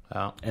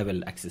 Jeg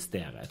vil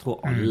eksistere. Jeg tror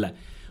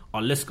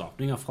alle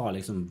skapninger fra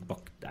liksom,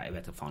 jeg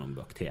vet ikke faen om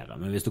bakterier,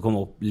 men hvis du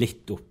kommer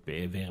litt opp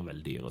i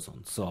virveldyr og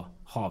sånn, så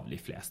har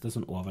de fleste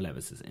sånn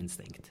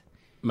overlevelsesinstinkt.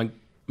 Men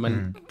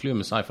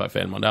klubb med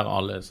sci-fi-filmer, der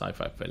alle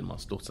sci-fi-filmer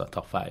stort sett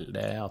tar feil,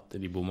 det er at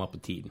de bommer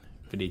på tiden.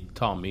 For de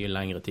tar mye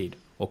lengre tid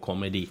å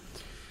komme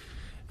dit.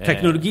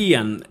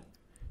 Teknologien,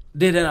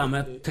 det er det der med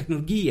at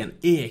teknologien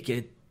er ikke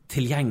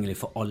tilgjengelig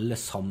for alle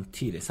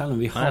samtidig. Selv om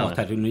vi har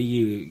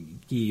teknologi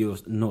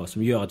nå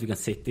som gjør at vi kan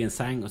sitte i en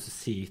seng og så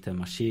si til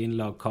en maskin,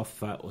 lag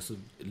kaffe, og så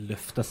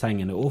løfter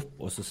sengene opp,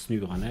 og så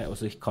snur han ned, og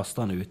så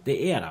kaster han ut. Det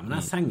er det, men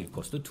den sengen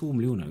koster 2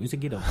 millioner. Hvis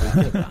jeg gidder å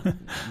bruke det.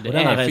 Det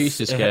er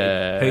fysiske,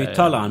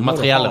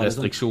 materielle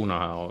restriksjoner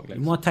her.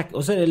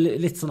 Og så er det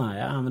litt sånn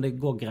her, men det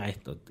går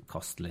greit å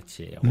kaste litt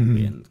skje opp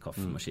i en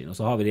kaffemaskin.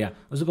 Og så har vi det,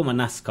 og så kommer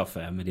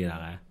Nestkaffe med de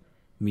der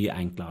mye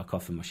enklere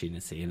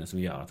kaffemaskinene sine, som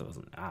gjør at det var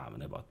sånn,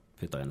 men det er bare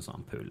putter inn en sånn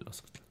ampull og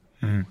sånt.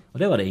 Og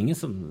det var det ingen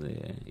som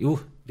jo,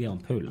 de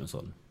ampullene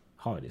sånn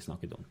har de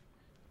snakket om.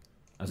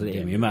 Altså det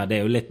er mye mer, det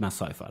er jo litt mer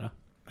sci-fi da.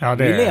 Ja,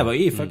 vi lever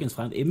i fuckings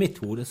fremtiden. I mitt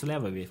hode så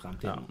lever vi i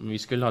fremtiden. Ja,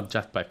 vi skulle ha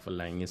jetpack for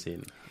lenge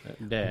siden.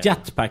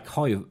 Jetpack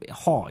har jo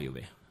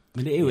vi.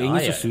 Men det er jo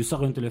ingen som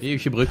suser rundt i luften. Det er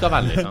jo ikke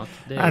brukervennlig, sant?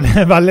 Det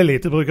er veldig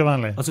lite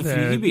brukervennlig. Altså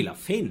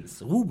flygebiler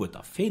finnes,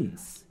 roboter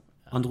finnes.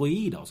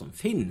 Androider som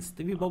finnes,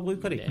 det vi bare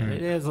bruker det.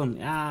 Det er sånn,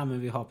 men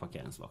vi har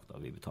parkeringsvakter,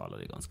 vi betaler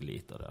det ganske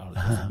lite, og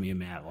det har mye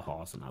mer å ha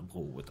sånne her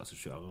roboter som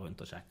kjører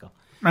rundt og sjekker.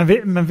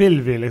 Men vil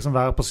vi liksom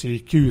være på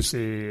sykehus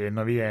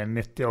når vi er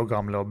 90 år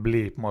gamle og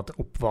bli på en måte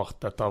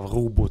oppvartet av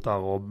roboter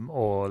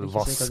og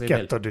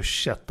vasket og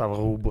dusjet av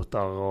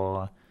roboter,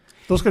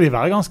 og da skal de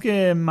være ganske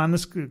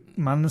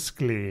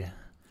menneskelig.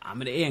 Ja,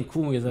 men det er en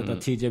komiker som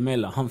heter TJ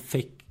Miller,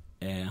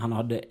 han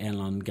hadde en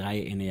eller annen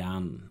greie inni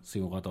hjernen som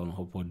gjorde at han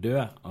holdt på å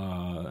dø,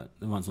 og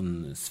det var en sånn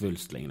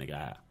svulstlignende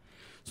greie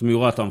som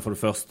gjorde at han for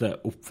det første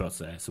oppførte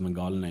seg som en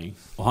galning,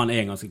 og han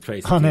er ganske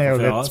crazy. Han er jo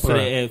litt så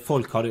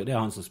det er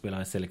han som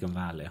spiller i Silicon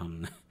Valley,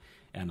 han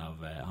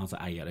som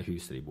eier det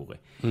huset de bor i.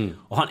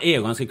 Og han er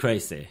jo ganske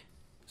crazy,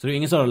 så det er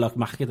jo ingen som hadde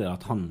lagt merke til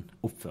at han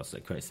oppførte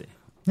seg crazy.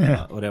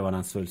 Og det var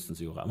den svulsten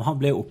som gjorde. Men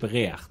han ble jo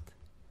operert,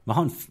 men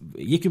han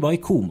gikk jo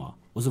bare i koma,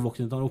 og så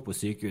våknet han opp på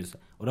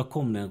sykehuset, og da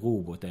kom det en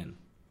robot inn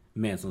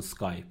med en sånn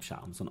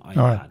Skype-skjerm, sånn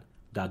iPad,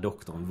 der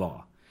doktoren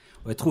var.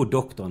 Og jeg tror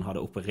doktoren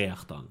hadde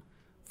operert han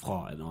fra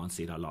en annen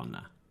side av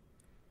landet.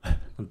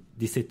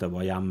 De sitter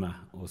bare hjemme,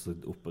 og så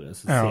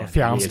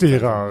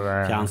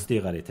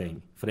fjernstyrer de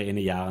ting. For det er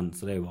inne i hjernen,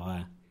 så det er jo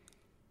bare,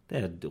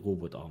 det er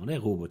robotarm, det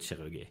er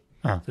robotkirurgi.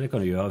 Så det kan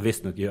du gjøre,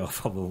 hvis nok gjøre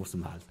fra hvor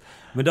som helst.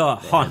 Men da,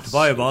 han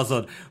var jo bare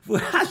sånn, for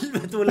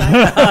helvete, hvor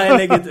lenge har jeg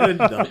legget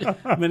under?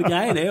 Men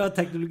greien er jo at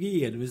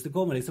teknologien, hvis det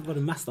kommer liksom på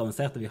det mest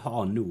avanserte vi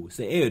har nå,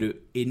 så er jo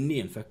du inne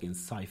i en fucking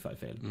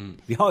sci-fi-film.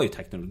 Vi har jo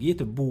teknologi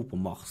til å bo på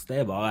Mars,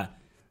 det er bare,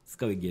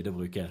 skal vi gidde å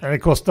bruke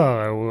det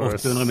koster jo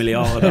 800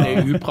 milliarder. Det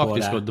er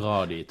upraktisk å dra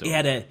dit.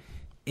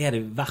 Er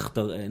det verdt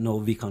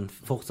når vi kan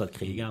fortsatt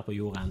krige her på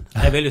jorden?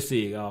 Jeg vil jo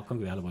si, kan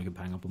ikke vi heller bruke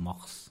penger på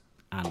Mars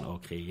enn å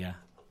krige?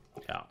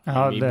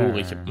 Vi bor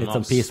ikke på Mars. Litt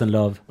som peace and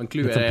love. Men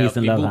clouet er at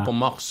vi bor på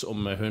Mars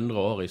om 100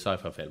 år i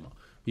sci-fi-filmer.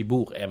 Vi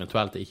bor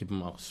eventuelt ikke på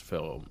Mars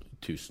før om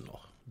 1000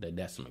 år. Det er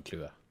det som er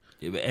clouet.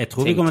 Jeg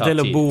tror vi kommer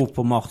til å bo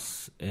på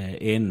Mars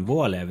innen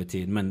vår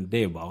levetid, men det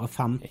er jo bare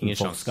 15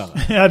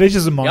 forskere. Ja, det er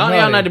ikke så mange.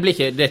 Nei, det blir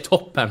ikke, det er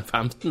toppen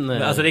 15.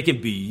 Altså, det er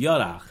ikke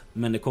byer der,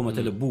 men det kommer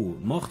til å bo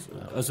Mars.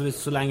 Altså,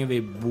 så lenge vi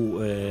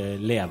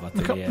lever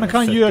til vi er 70-80. Men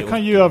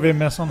hva gjør vi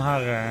med sånn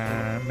her,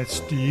 med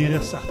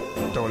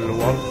styresett og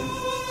lov?